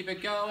going. Keep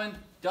it going.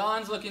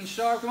 Don's looking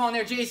sharp. Come on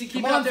there, Jason.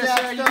 Keep it up there,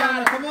 sir. You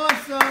got it. Come on,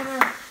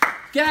 Stoner.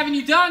 Gavin,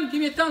 you done? Give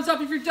me a thumbs up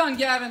if you're done,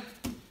 Gavin.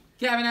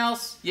 Gavin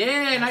Else.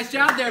 Yeah, nice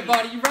job there,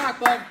 buddy. You rock,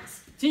 bud.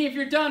 Team, if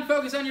you're done,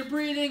 focus on your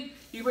breathing.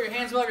 You can put your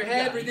hands above your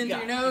head. Breathe into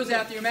your nose,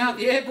 out through your mouth.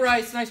 Yeah,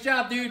 Bryce. Nice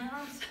job, dude.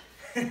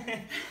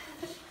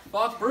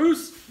 Fox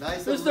Bruce.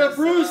 Nice. Mr.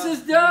 Bruce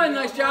is done.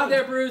 Nice job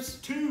there, Bruce.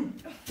 2.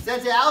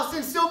 Sensei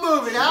Allison's still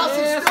moving. Allison's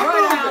Yes, still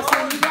right, moving.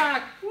 Allison. You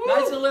rock.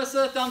 Nice,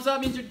 Alyssa. Thumbs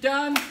up means you're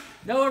done.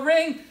 Noah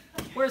Ring.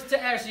 Where's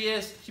there she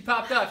is? She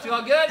popped up. She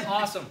all good?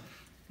 Awesome.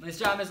 Nice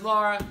job, Miss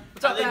Laura.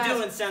 What's How up, they guys?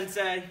 doing,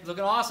 Sensei?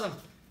 Looking awesome.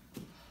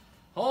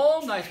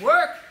 Home, nice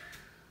work.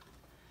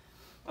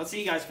 Let's see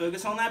you guys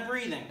focus on that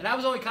breathing. And that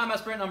was only combat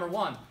sprint number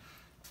 1.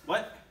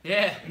 What?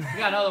 Yeah, we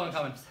got another one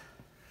coming.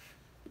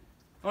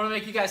 I want to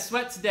make you guys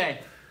sweat today.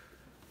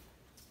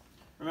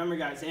 Remember,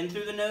 guys, in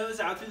through the nose,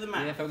 out through the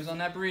mouth. Yeah, focus on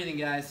that breathing,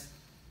 guys.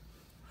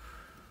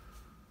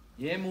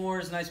 Yeah,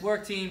 Moores, nice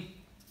work, team.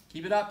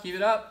 Keep it up, keep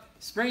it up.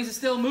 Springs is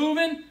still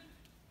moving.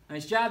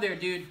 Nice job there,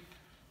 dude.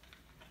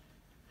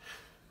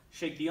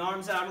 Shake the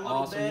arms out a little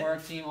Awesome bit.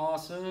 work, team,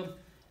 awesome.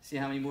 See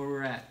how many more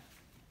we're at.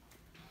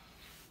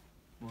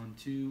 1,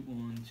 2,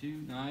 1, 2,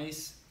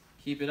 nice.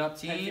 Keep it up,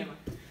 team.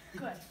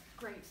 Good.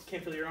 Great.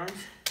 Can't feel your arms?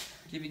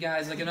 Give you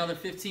guys like another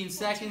 15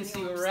 seconds,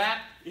 see where we're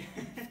at.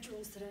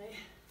 Drills today.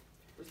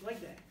 Where's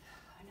leg day?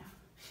 I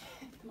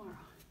know.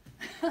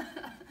 Tomorrow.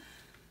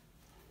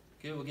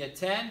 Good, we'll get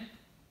 10.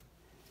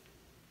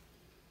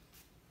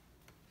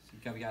 So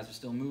a couple guys are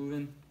still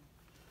moving.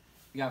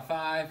 We got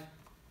 5,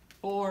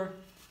 4,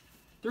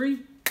 3,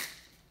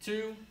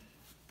 2,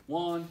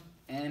 1,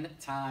 and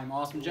time.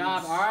 Awesome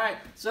job. All right,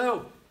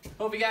 so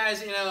hope you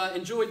guys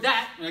enjoyed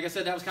that. Like I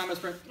said, that was combat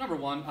sprint number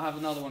 1. I'll have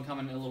another one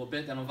coming in a little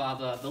bit that'll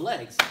involve the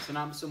legs, so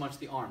not so much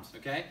the arms.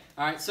 Okay.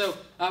 All right. So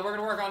we're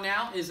gonna work on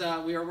now is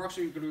we're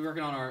actually gonna be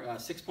working on our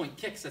 6-point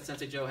kicks that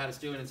Sensei Joe had us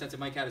doing and Sensei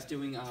Mike had us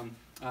doing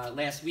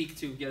last week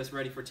to get us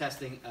ready for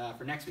testing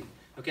for next week.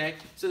 Okay,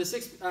 so the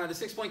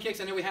 6-point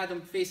kicks, I know we had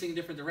them facing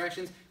different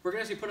directions. We're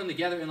going to actually put them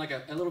together in like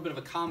a little bit of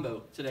a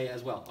combo today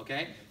as well,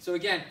 okay? So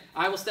again,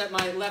 I will step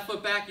my left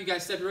foot back, you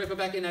guys step your right foot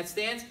back in that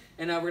stance,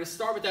 and we're going to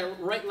start with that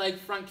right leg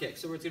front kick.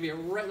 So it's going to be a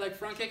right leg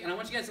front kick, and I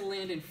want you guys to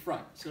land in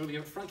front. So it'll be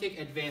a front kick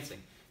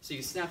advancing. So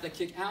you can snap that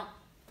kick out,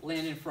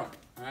 land in front,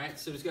 all right?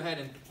 So just go ahead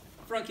and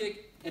front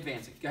kick,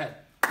 advancing. Go ahead.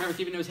 Remember,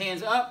 keeping those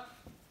hands up.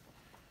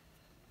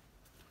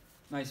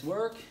 Nice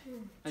work.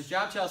 Nice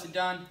job, Chelsea,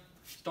 done.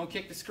 Just don't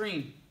kick the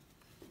screen.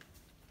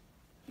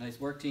 Nice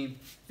work, team.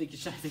 I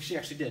think she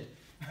actually did.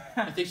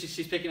 I think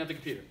she's picking up the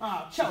computer.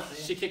 Oh,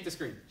 Chelsea. She kicked the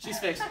screen. She's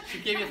fixed.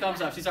 She gave you a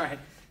thumbs up. She's all right.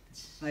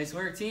 Nice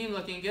work, team.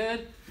 Looking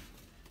good.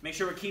 Make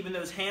sure we're keeping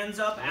those hands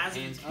up as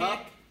you Hands kick.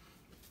 up.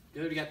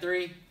 Good. We got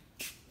 3,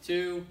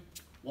 2,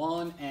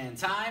 1, and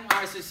time. All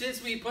right, so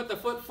since we put the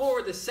foot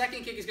forward, the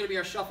second kick is going to be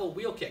our shuffle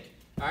wheel kick.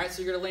 All right,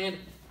 so you're going to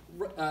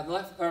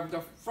land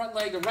the front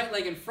leg, the right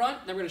leg in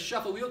front. Then we're going to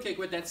shuffle wheel kick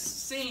with that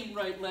same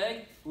right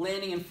leg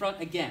landing in front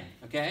again,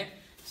 okay?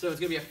 So it's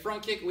going to be a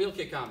front kick, wheel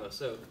kick combo.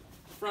 So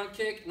front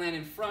kick, land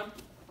in front,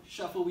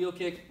 shuffle, wheel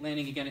kick,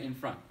 landing again in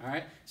front. All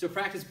right? So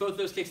practice both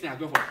those kicks now.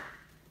 Go for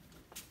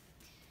it.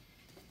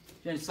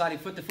 Again, sliding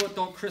foot to foot.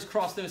 Don't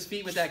crisscross those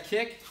feet with that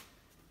kick.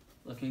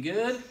 Looking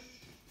good.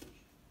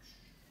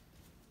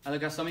 I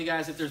look at some of you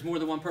guys, if there's more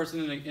than one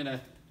person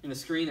in a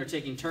screen, they're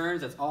taking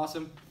turns. That's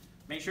awesome.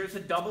 Make sure it's a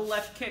double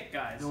left kick,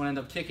 guys. Don't want to end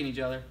up kicking each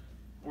other.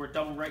 Or a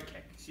double right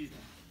kick, excuse me.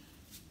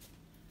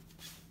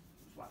 Just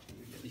watching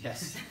you do it.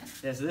 Yes.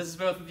 Yeah, so this is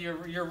both of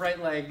your right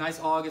leg.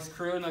 Nice August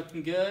crew,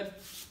 looking good.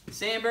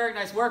 Sandberg,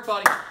 nice work,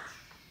 buddy.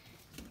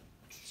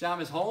 Sham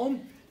is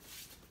home.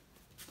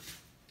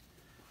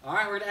 All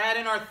right, we're going to add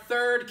in our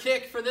third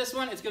kick for this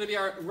one. It's going to be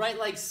our right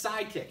leg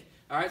side kick.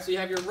 All right, so you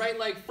have your right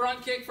leg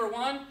front kick for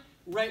 1,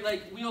 right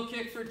leg wheel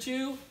kick for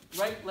 2,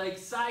 right leg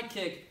side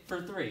kick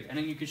for 3, and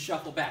then you can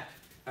shuffle back.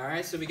 All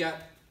right, so we got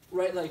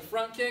right leg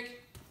front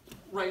kick,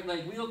 right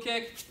leg wheel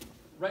kick,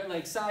 right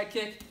leg side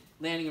kick,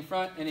 landing in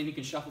front, and then you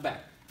can shuffle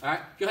back. All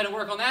right, go ahead and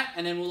work on that,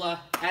 and then we'll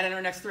add in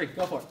our next 3.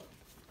 Go for it.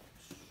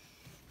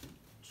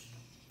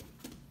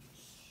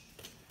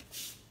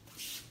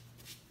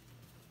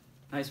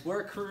 Nice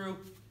work, crew.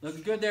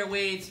 Looking good there,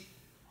 Wades.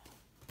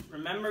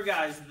 Remember,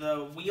 guys,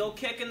 the wheel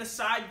kick and the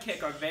side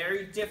kick are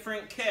very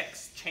different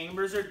kicks.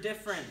 Chambers are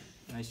different.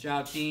 Nice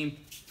job, team.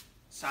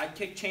 Side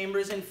kick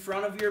chambers in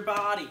front of your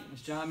body.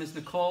 Nice job, Miss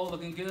Nicole.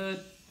 Looking good.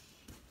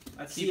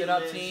 Let's Keep see it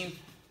up, Liz. team.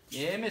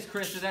 Yeah, Miss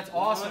Krista, that's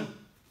awesome. 1,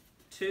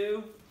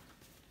 2.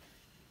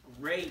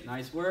 Great.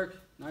 Nice work.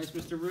 Nice,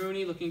 Mr.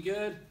 Rooney. Looking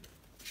good.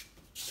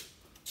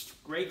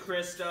 Great,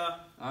 Krista.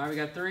 All right, we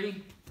got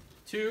 3,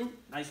 2,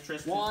 Nice,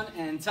 Tristan. 1,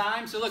 and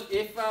time. So look,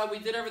 if we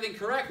did everything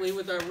correctly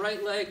with our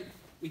right leg,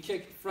 we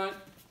kick front,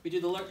 we do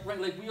the right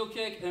leg wheel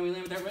kick, and then we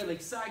land with that right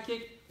leg side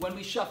kick. When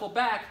we shuffle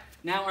back,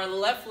 now our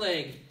left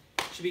leg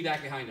should be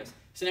back behind us.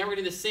 So now we're going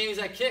to do the same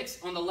exact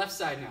kicks on the left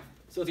side now.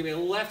 So it's going to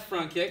be a left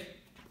front kick,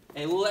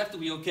 a left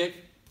wheel kick,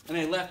 and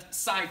a left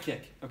side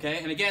kick. Okay?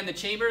 And again, the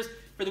chambers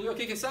for the wheel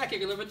kick and side kick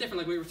are a little bit different,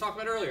 like we were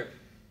talking about earlier.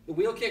 The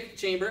wheel kick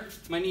chamber,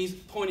 my knee's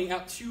pointing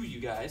out to you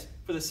guys.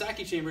 For the side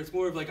kick chamber, it's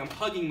more of like I'm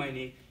hugging my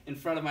knee in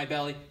front of my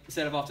belly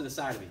instead of off to the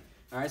side of me.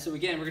 All right, so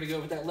again, we're going to go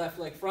with that left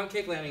leg front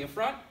kick, landing in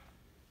front.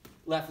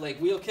 Left leg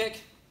wheel kick,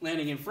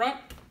 landing in front.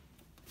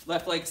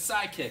 Left leg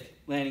side kick,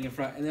 landing in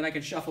front. And then I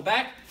can shuffle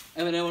back.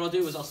 And then what I'll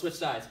do is I'll switch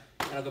sides.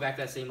 And I'll go back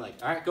to that same leg.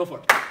 All right, go for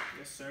it.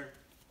 Yes, sir.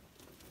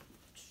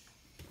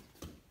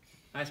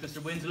 Nice,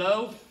 Mr.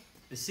 Winslow.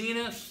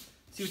 Messina.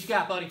 See what you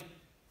got, buddy.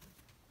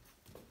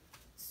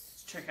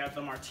 Let's check out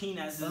the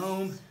Martinez's.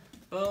 Boom.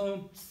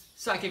 Boom.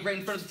 Side kick right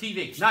in front of the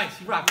TV. Nice.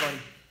 You rock, buddy.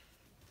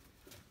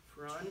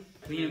 Front.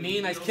 Clean and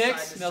mean. Nice Wheel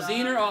kicks. side to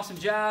Melziner, side. awesome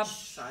job.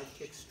 Side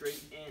kick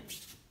straight in.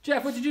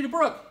 Jeff, what'd you do to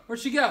Brooke? Where'd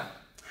she go?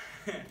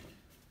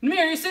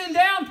 Namir, you sitting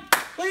down?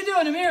 What are you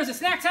doing, Namir? Is it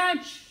snack time?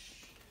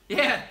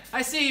 Yeah,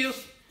 I see you.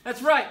 That's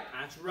right.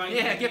 That's right.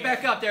 Yeah, get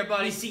back up there,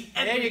 buddy. We see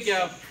There you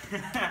go.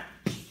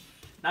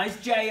 Nice,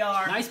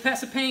 JR. Nice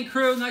pass of pain,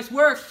 crew. Nice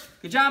work.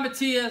 Good job,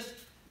 Matthias.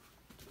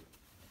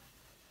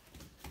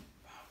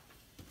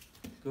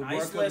 Good Nice,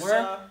 work, good work.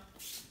 Lissa.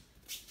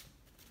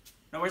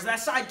 Now, where's that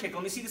side kick?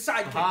 Let me see the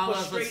side kick. Push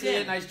Let's straight see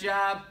it. in. Nice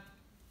job.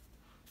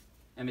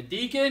 Emma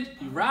Deacon,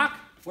 you rock.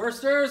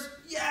 Worsters.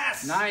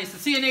 Yes. Nice.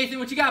 Let's see you, Nathan.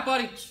 What you got,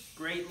 buddy?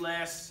 Great,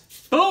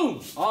 Les.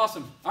 Boom!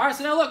 Awesome. All right,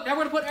 so now look, now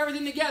we're going to put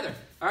everything together.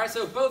 All right,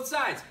 so both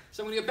sides.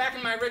 So I'm going to get back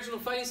in my original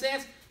fighting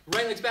stance.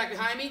 Right leg's back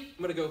behind me.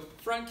 I'm going to go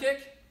front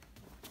kick,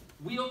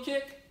 wheel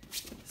kick,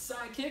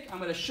 side kick. I'm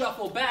going to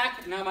shuffle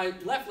back. Now my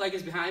left leg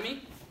is behind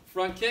me.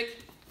 Front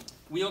kick,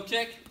 wheel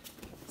kick,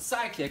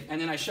 side kick. And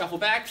then I shuffle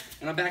back,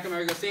 and I'm back in my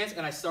regular stance,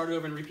 and I start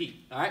over and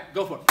repeat. All right,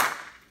 go for it.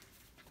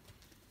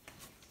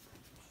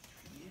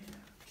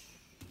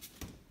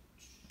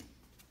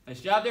 Nice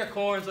job there,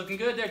 Corns. Looking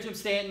good there, Jim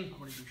Stanton. I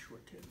want to do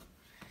short, too.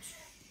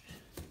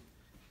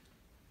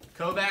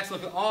 Kovacs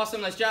looking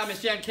awesome. Nice job,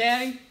 Miss Jen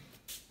Canning.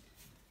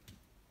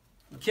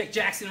 Kick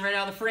Jackson right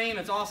out of the frame.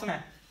 That's awesome.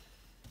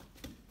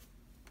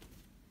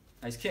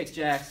 Nice kicks,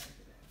 Jax.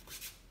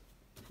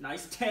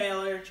 Nice,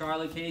 Taylor.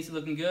 Charlie Casey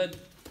looking good.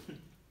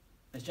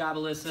 Nice job,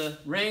 Alyssa.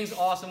 Rings,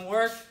 awesome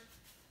work.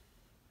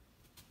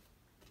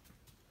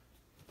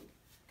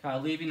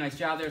 Kyle Levy, nice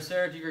job there,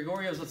 Sergio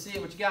Gregorios. Let's see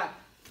it. What you got?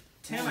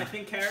 Tim, I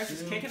think Karras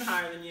is kicking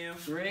higher than you.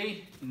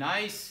 3.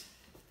 Nice.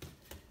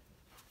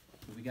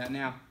 What we got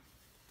now?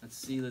 Let's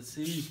see, let's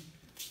see.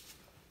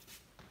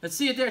 Let's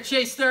see it there,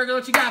 Chase Thurgood.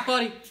 What you got,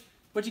 buddy?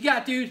 What you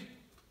got, dude?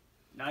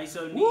 Nice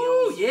O'Neills.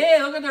 Woo, yeah,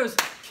 look at those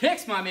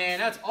kicks, my man.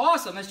 That's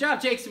awesome. Nice job,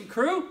 Jason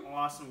Crew.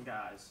 Awesome,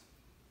 guys.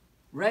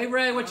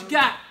 Ray, what you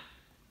got?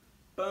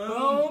 Boom.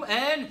 Boom,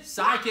 and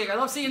side kick. I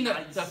love seeing the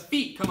Nice.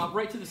 feet come up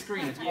right to the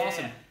screen. It's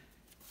awesome.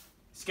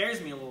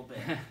 Scares me a little bit.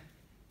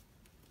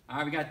 All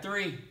right, we got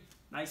 3,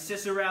 Nice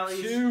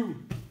Cicerellis. 2,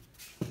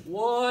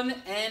 1,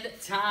 and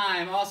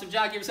time. Awesome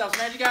job. Give yourselves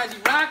a round, you guys. You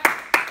rock.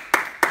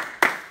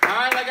 All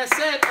right, like I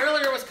said,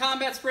 earlier was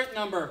combat sprint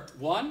number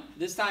 1.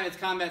 This time it's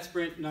combat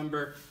sprint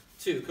number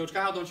 2. Coach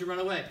Kyle, don't you run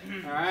away.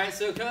 All right,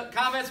 so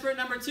combat sprint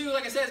number 2,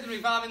 like I said, is going to be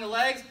involving the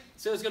legs.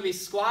 So it's going to be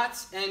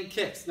squats and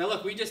kicks. Now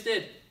look, we just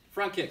did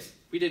front kicks.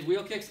 We did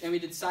wheel kicks and we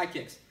did side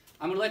kicks.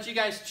 I'm going to let you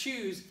guys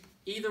choose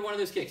either one of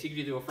those kicks. You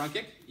can do a front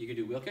kick, you can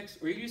do wheel kicks,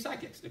 or you can do side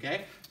kicks,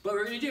 okay? But what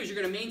we're going to do is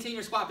you're going to maintain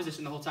your squat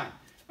position the whole time.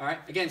 All right,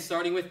 again,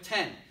 starting with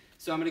 10.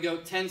 So I'm going to go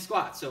 10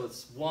 squats. So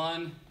it's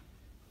 1,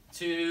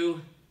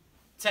 2,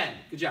 10.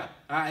 Good job.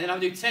 All right, and then I'm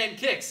going to do 10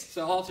 kicks.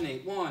 So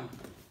alternate 1,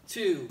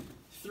 2,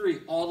 3,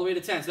 all the way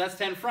to 10. So that's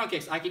 10 front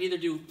kicks. I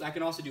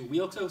can also do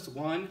wheel kicks.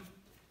 1,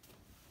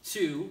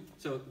 2.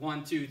 So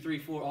 1, 2, 3,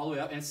 4, all the way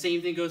up. And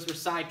same thing goes for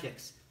side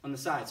kicks on the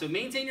side. So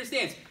maintain your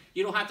stance.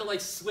 You don't have to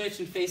like switch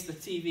and face the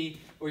TV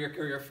or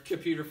your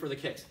computer for the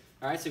kicks.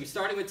 All right, so we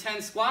started with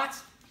 10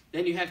 squats.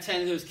 Then you have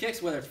 10 of those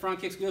kicks, whether it's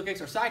front kicks, wheel kicks,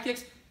 or side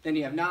kicks. Then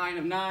you have 9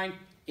 of 9,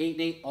 8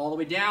 and 8, all the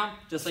way down,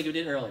 just like we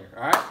did earlier.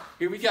 All right,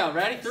 here we go.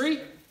 Ready? 3,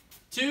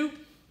 2,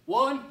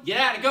 1, get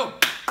at it, go.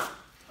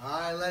 All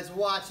right, let's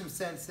watch him,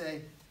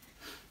 Sensei.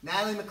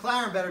 Natalie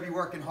McLaren better be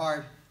working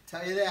hard.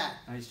 Tell you that.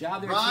 Nice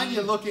job there, Ron, team.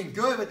 you're looking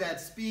good with that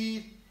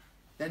speed.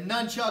 The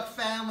Nunchuck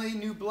family,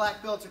 new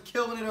black belts are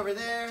killing it over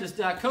there. Just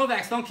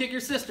Kovacs, don't kick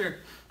your sister.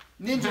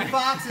 Ninja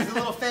Fox is a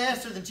little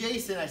faster than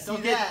Jason. I see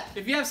that.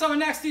 If you have someone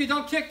next to you,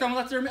 don't kick them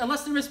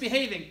unless they're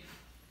misbehaving.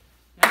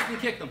 You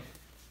kick them.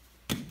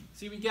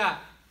 See what we got.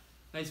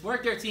 Nice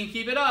work there, team.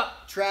 Keep it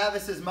up.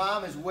 Travis's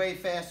mom is way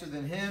faster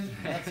than him.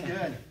 That's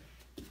good.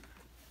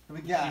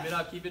 What we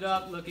got? Keep it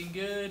up. Looking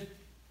good.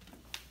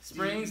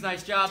 Springs,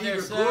 nice job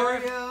there, sir.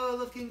 Gregorio,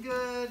 looking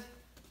good.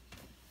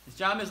 Nice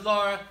job, Miss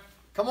Laura.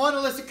 Come on,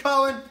 Alyssa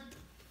Cohen.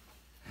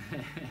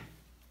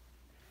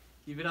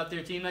 Keep it up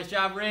there, team. Nice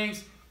job,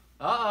 Rings.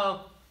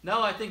 Uh-oh.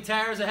 No, I think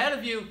Tara's ahead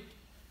of you.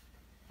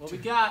 What we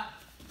got?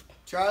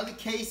 Charlie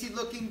Casey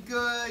looking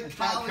good. Nice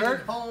job, Colin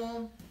Kurt.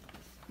 home.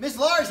 Miss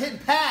Laura's hitting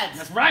pads.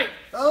 That's right.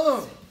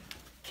 Oh.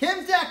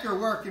 Kim Decker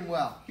working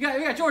well. You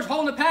got George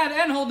holding the pad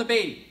and holding the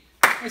baby.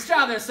 Nice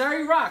job there, sir.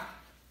 You rock.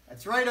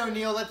 That's right,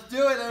 O'Neal. Let's do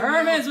it, O'Neal.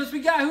 Hermans, what we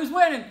got? Who's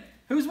winning?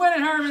 Who's winning,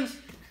 Hermans?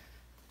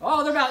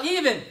 Oh, they're about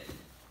even.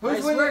 Who's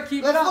Nice winning? work.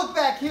 Keep it Let's up. look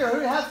back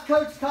here. How's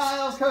Coach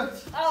Kyle,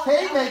 Coach Oh,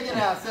 Kate yeah. making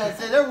out,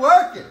 Sensei? They're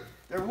working.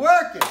 They're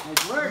working.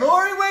 Nice work.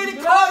 Lori Wade Keep and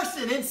it up.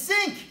 Carson in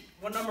sync.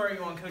 What number are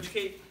you on, Coach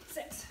Kate?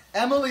 6.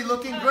 Emily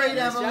looking great,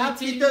 Nice Emily. job,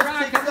 team. Keep those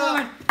Rock. kicks Come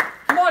up. on.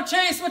 Come on,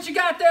 Chase. What you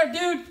got there,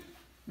 dude?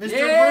 Mr.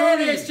 Yeah,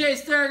 Mooney. there's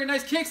Chase Sturger.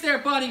 Nice kicks there,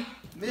 buddy.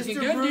 Looking Mr.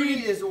 good, Mooney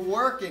dude. is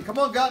working. Come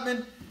on,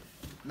 Gutman.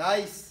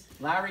 Nice.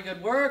 Lowry,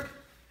 good work.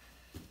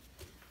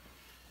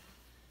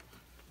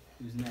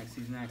 Who's next?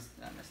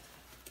 I missed.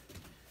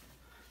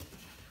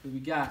 Who we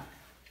got?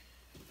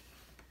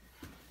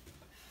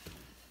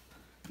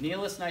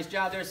 Neelis, nice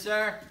job there,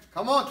 sir.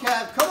 Come on,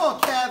 Kev. Come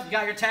on, Kev. You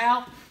got your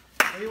towel?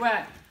 Where you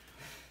at?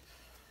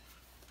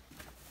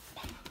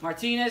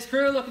 Martinez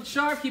crew looking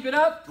sharp. Keep it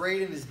up.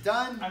 Braden is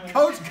done.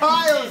 Coach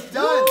Kyle is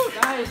done.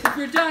 Woo, nice. If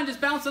you're done, just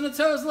bounce on the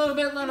toes a little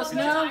bit. Let us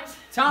know. Times.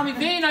 Tommy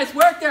V, nice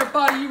work there,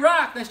 buddy. You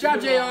rock. Nice job,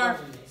 JR.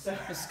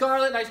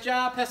 Scarlett, nice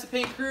job. Pesta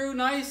Paint crew,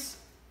 nice.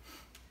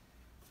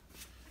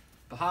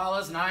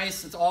 Bahalas,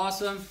 nice. It's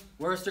awesome.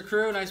 Worcester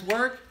crew, nice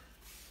work.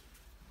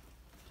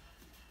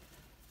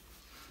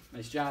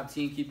 Nice job,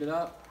 team. Keep it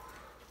up.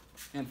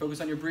 And focus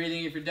on your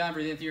breathing. If you're done,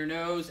 breathe in through your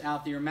nose,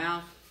 out through your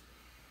mouth.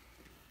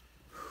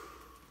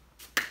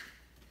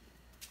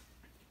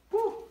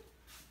 Whew.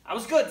 That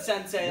was good,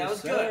 Sensei. That Yes,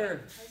 was good.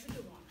 sir. That was a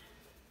good one.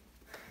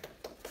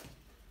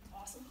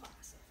 Awesome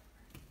class.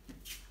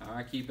 All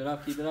right, keep it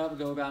up, keep it up. We'll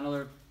go about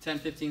another 10,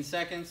 15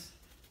 seconds.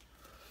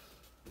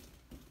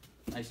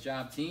 Nice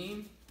job,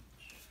 team.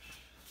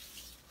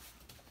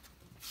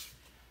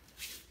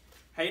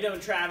 How you doing,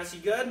 Travis?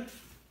 You good?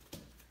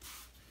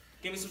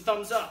 Give me some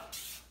thumbs up.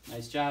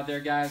 Nice job there,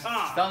 guys.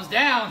 Ah. Thumbs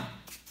down.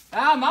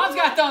 Ah, Mom's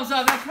got thumbs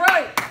up. That's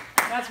right.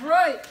 That's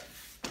right.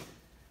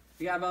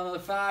 We got about another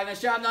 5.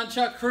 Nice job,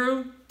 Nunchuck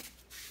crew.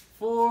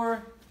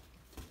 4.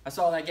 I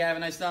saw that,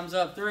 Gavin. Nice thumbs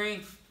up.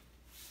 3,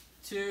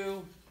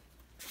 2,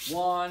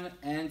 1,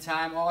 and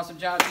time. Awesome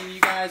job, team.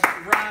 You guys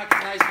rock.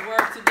 Nice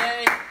work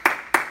today.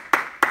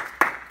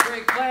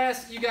 Great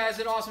class. You guys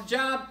did an awesome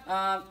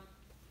job.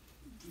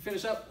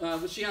 Finish up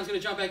with Shihan's going to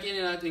jump back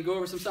in and go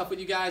over some stuff with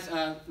you guys.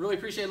 Really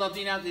appreciate, love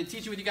being out and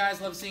teaching with you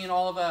guys. Love seeing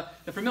all of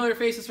the familiar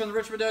faces from the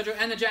Richmond Dojo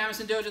and the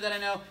Jamison Dojo that I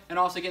know, and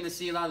also getting to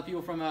see a lot of the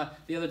people from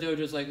the other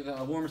dojos like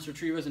Warminster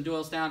Retrievers and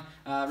Doylestown.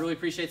 Really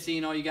appreciate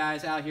seeing all you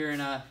guys out here,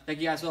 and thank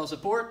you guys for all the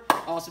support.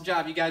 Awesome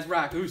job. You guys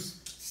rock. Oos.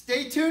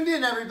 Stay tuned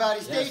in, everybody.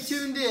 Stay Yes.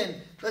 tuned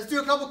in. Let's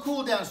do a couple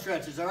cool down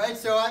stretches, all right?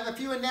 So I have a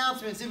few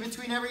announcements. In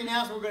between every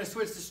announcement, we're going to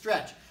switch to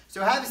stretch.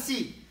 So have a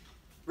seat.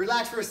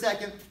 Relax for a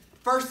second.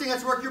 First thing,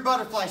 let's work your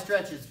butterfly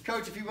stretches.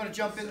 Coach, if you want to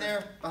jump in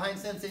there behind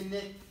Sensei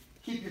Nick,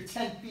 keep your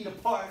 10 feet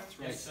apart.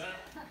 Yes, sir.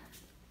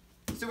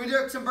 So we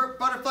do some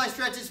butterfly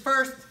stretches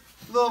first.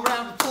 A little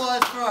round of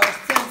applause for our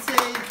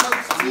Sensei and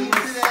Coach team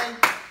today.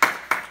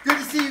 Good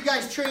to see you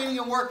guys training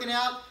and working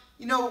out.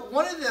 You know,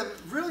 one of the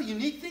really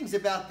unique things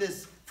about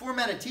this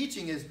format of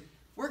teaching is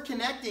we're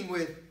connecting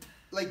with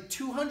like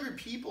 200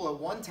 people at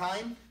one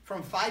time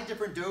from 5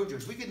 different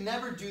dojos. We could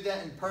never do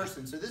that in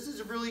person. So this is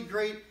a really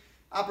great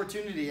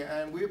opportunity,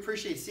 and we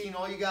appreciate seeing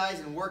all you guys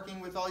and working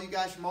with all you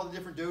guys from all the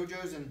different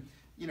dojos and,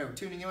 you know,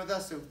 tuning in with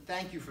us. So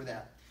thank you for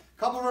that.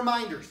 Couple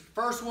reminders.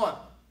 First one,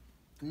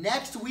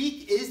 next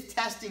week is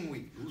testing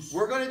week.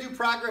 We're going to do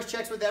progress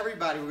checks with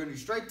everybody. We're going to do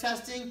strike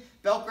testing,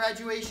 belt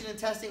graduation and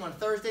testing on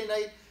Thursday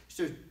night.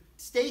 So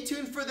stay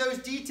tuned for those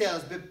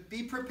details, but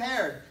be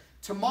prepared.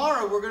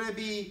 Tomorrow we're going to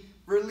be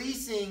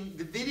releasing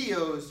the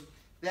videos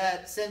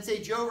that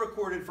Sensei Joe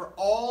recorded for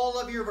all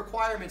of your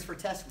requirements for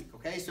test week,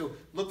 okay? So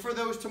look for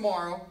those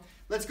tomorrow.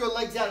 Let's go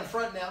legs out in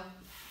front now.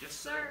 Yes,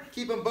 sir.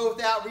 Keep them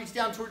both out, reach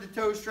down toward the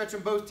toes, stretch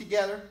them both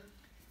together.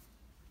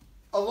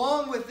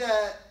 Along with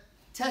the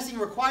testing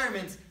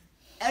requirements,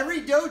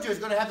 every dojo is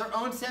going to have their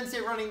own sensei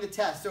running the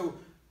test. So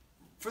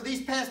for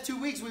these past 2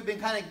 weeks, we've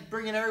been kind of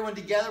bringing everyone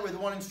together with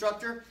one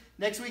instructor.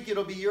 Next week,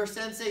 it'll be your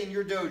sensei and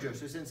your dojo.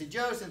 So Sensei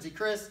Joe, Sensei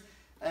Chris,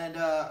 and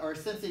or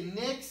Sensei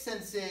Nick,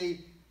 Sensei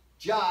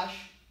Josh,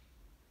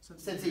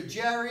 Sensei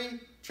Jerry,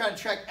 trying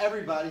to track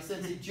everybody,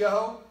 Sensei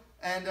Joe,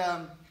 and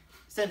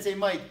Sensei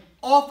Mike.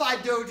 All 5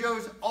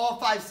 dojos, all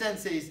 5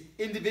 senseis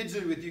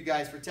individually with you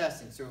guys for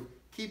testing. So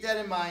keep that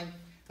in mind.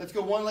 Let's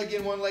go one leg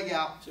in, one leg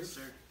out. Yes,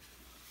 sir.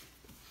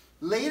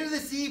 Later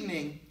this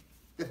evening,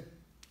 the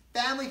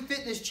Family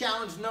Fitness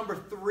Challenge number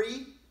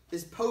 3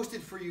 is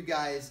posted for you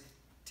guys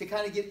to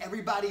kind of get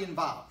everybody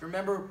involved.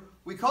 Remember,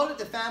 we called it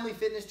the Family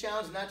Fitness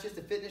Challenge, not just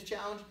the Fitness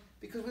Challenge,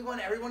 because we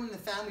want everyone in the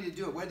family to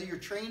do it. Whether you're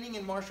training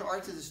in martial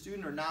arts as a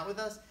student or not with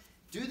us,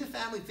 do the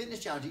Family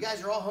Fitness Challenge. You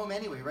guys are all home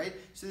anyway, right?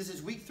 So this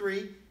is week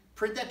 3.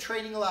 Print that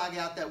training log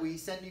out that we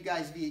sent you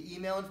guys via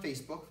email and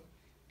Facebook.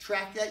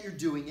 Track that you're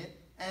doing it,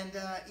 and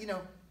you know,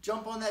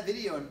 jump on that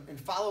video and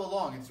follow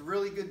along. It's a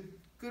really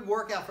good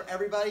workout for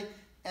everybody,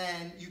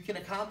 and you can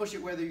accomplish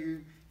it whether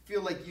you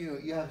feel like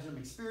you have some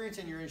experience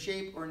and you're in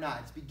shape or not.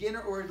 It's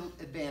beginner or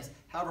advanced,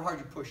 however hard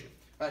you push it.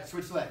 All right,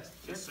 switch legs.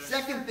 Yes, sir.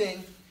 Second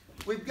thing,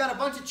 we've got a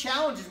bunch of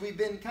challenges we've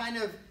been kind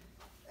of,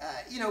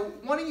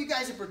 wanting you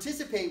guys to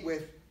participate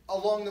with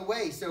along the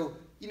way. So,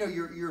 you know,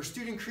 your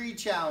student creed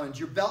challenge,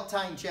 your belt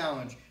tying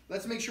challenge.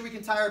 Let's make sure we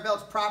can tie our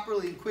belts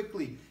properly and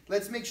quickly.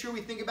 Let's make sure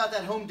we think about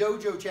that home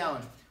dojo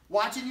challenge.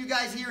 Watching you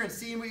guys here and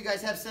seeing what you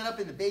guys have set up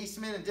in the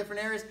basement and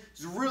different areas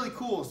is really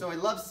cool. So I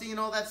love seeing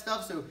all that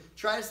stuff. So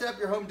try to set up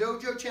your home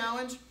dojo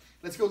challenge.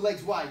 Let's go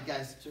legs wide,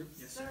 guys.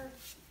 Yes, sir.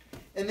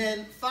 And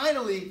then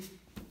finally,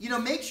 you know,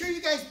 make sure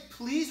you guys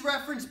please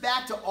reference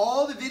back to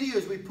all the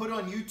videos we put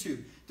on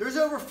YouTube. There's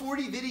over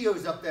 40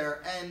 videos up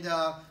there, and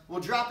we'll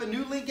drop a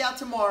new link out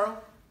tomorrow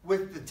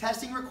with the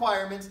testing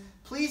requirements.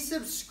 Please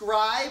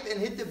subscribe and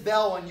hit the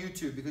bell on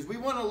YouTube because we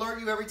want to alert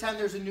you every time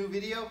there's a new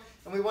video,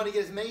 and we want to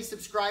get as many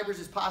subscribers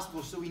as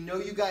possible so we know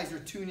you guys are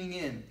tuning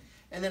in.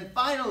 And then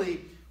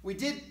finally, we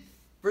did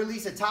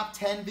release a top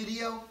 10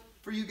 video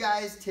for you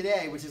guys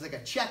today, which is like a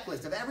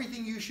checklist of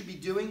everything you should be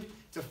doing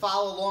to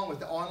follow along with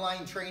the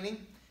online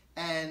training.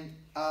 And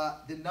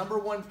the number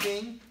one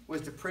thing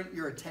was to print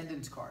your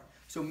attendance card.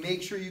 So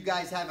make sure you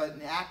guys have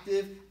an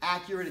active,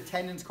 accurate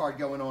attendance card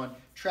going on,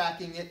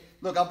 tracking it.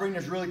 Look, I'll bring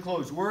this really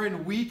close. We're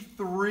in week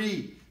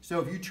 3.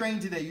 So if you train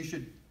today, you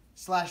should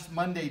slash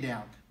Monday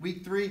down.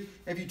 Week 3,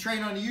 if you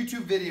train on a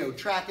YouTube video,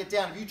 track it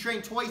down. If you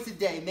train twice a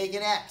day, make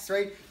an X,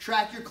 right?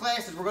 Track your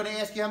classes. We're going to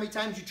ask you how many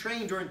times you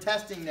train during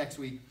testing next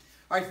week.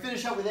 All right,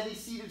 finish up with any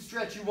seated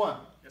stretch you want.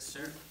 Yes,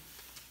 sir.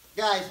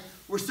 Guys,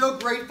 we're so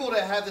grateful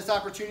to have this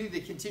opportunity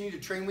to continue to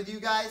train with you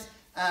guys.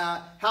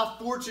 How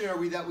fortunate are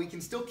we that we can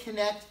still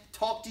connect,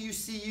 talk to you,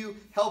 see you,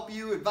 help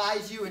you,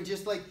 advise you, and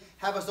just like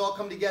have us all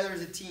come together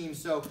as a team.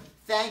 So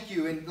thank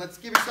you, and let's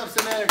give yourself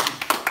some energy.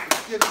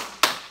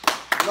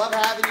 Love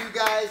having you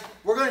guys.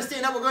 We're going to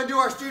stand up. We're going to do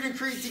our student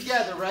creed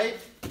together, right?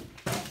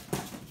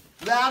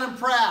 Loud and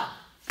proud.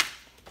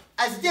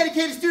 As a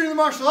dedicated student of the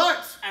martial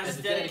arts, As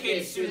a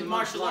dedicated student of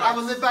martial arts, I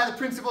will live by the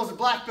principles of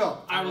black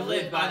belt. I will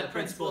live by the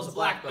principles of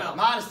black belt.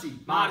 Modesty.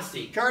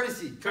 Modesty.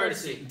 Courtesy.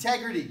 Courtesy.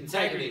 Integrity.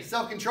 Integrity.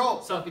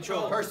 Self-control.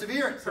 Self-control.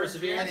 Perseverance.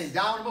 Perseverance. And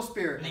indomitable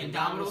spirit. And the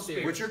indomitable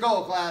spirit. What's your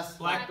goal, class?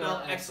 Black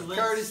belt excellence.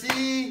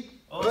 Courtesy.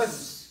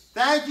 Us.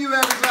 Thank you,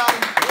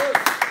 everybody.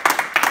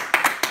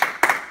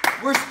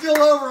 We're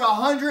still over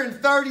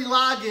 130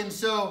 logins,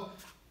 so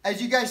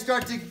as you guys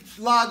start to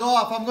log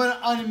off, I'm going to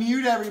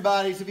unmute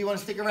everybody. So if you want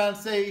to stick around and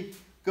say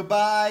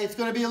goodbye, it's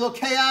going to be a little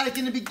chaotic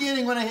in the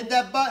beginning when I hit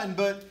that button,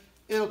 but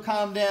it'll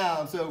calm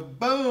down. So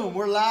boom,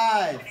 we're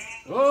live.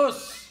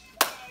 Us.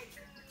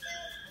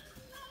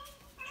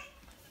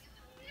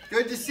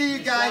 Good to see you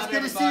guys. job,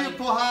 Good to see you,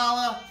 everybody.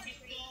 Pohala.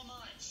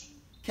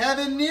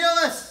 Kevin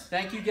Nealis.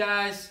 Thank you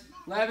guys.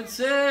 Lavin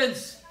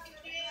Sins.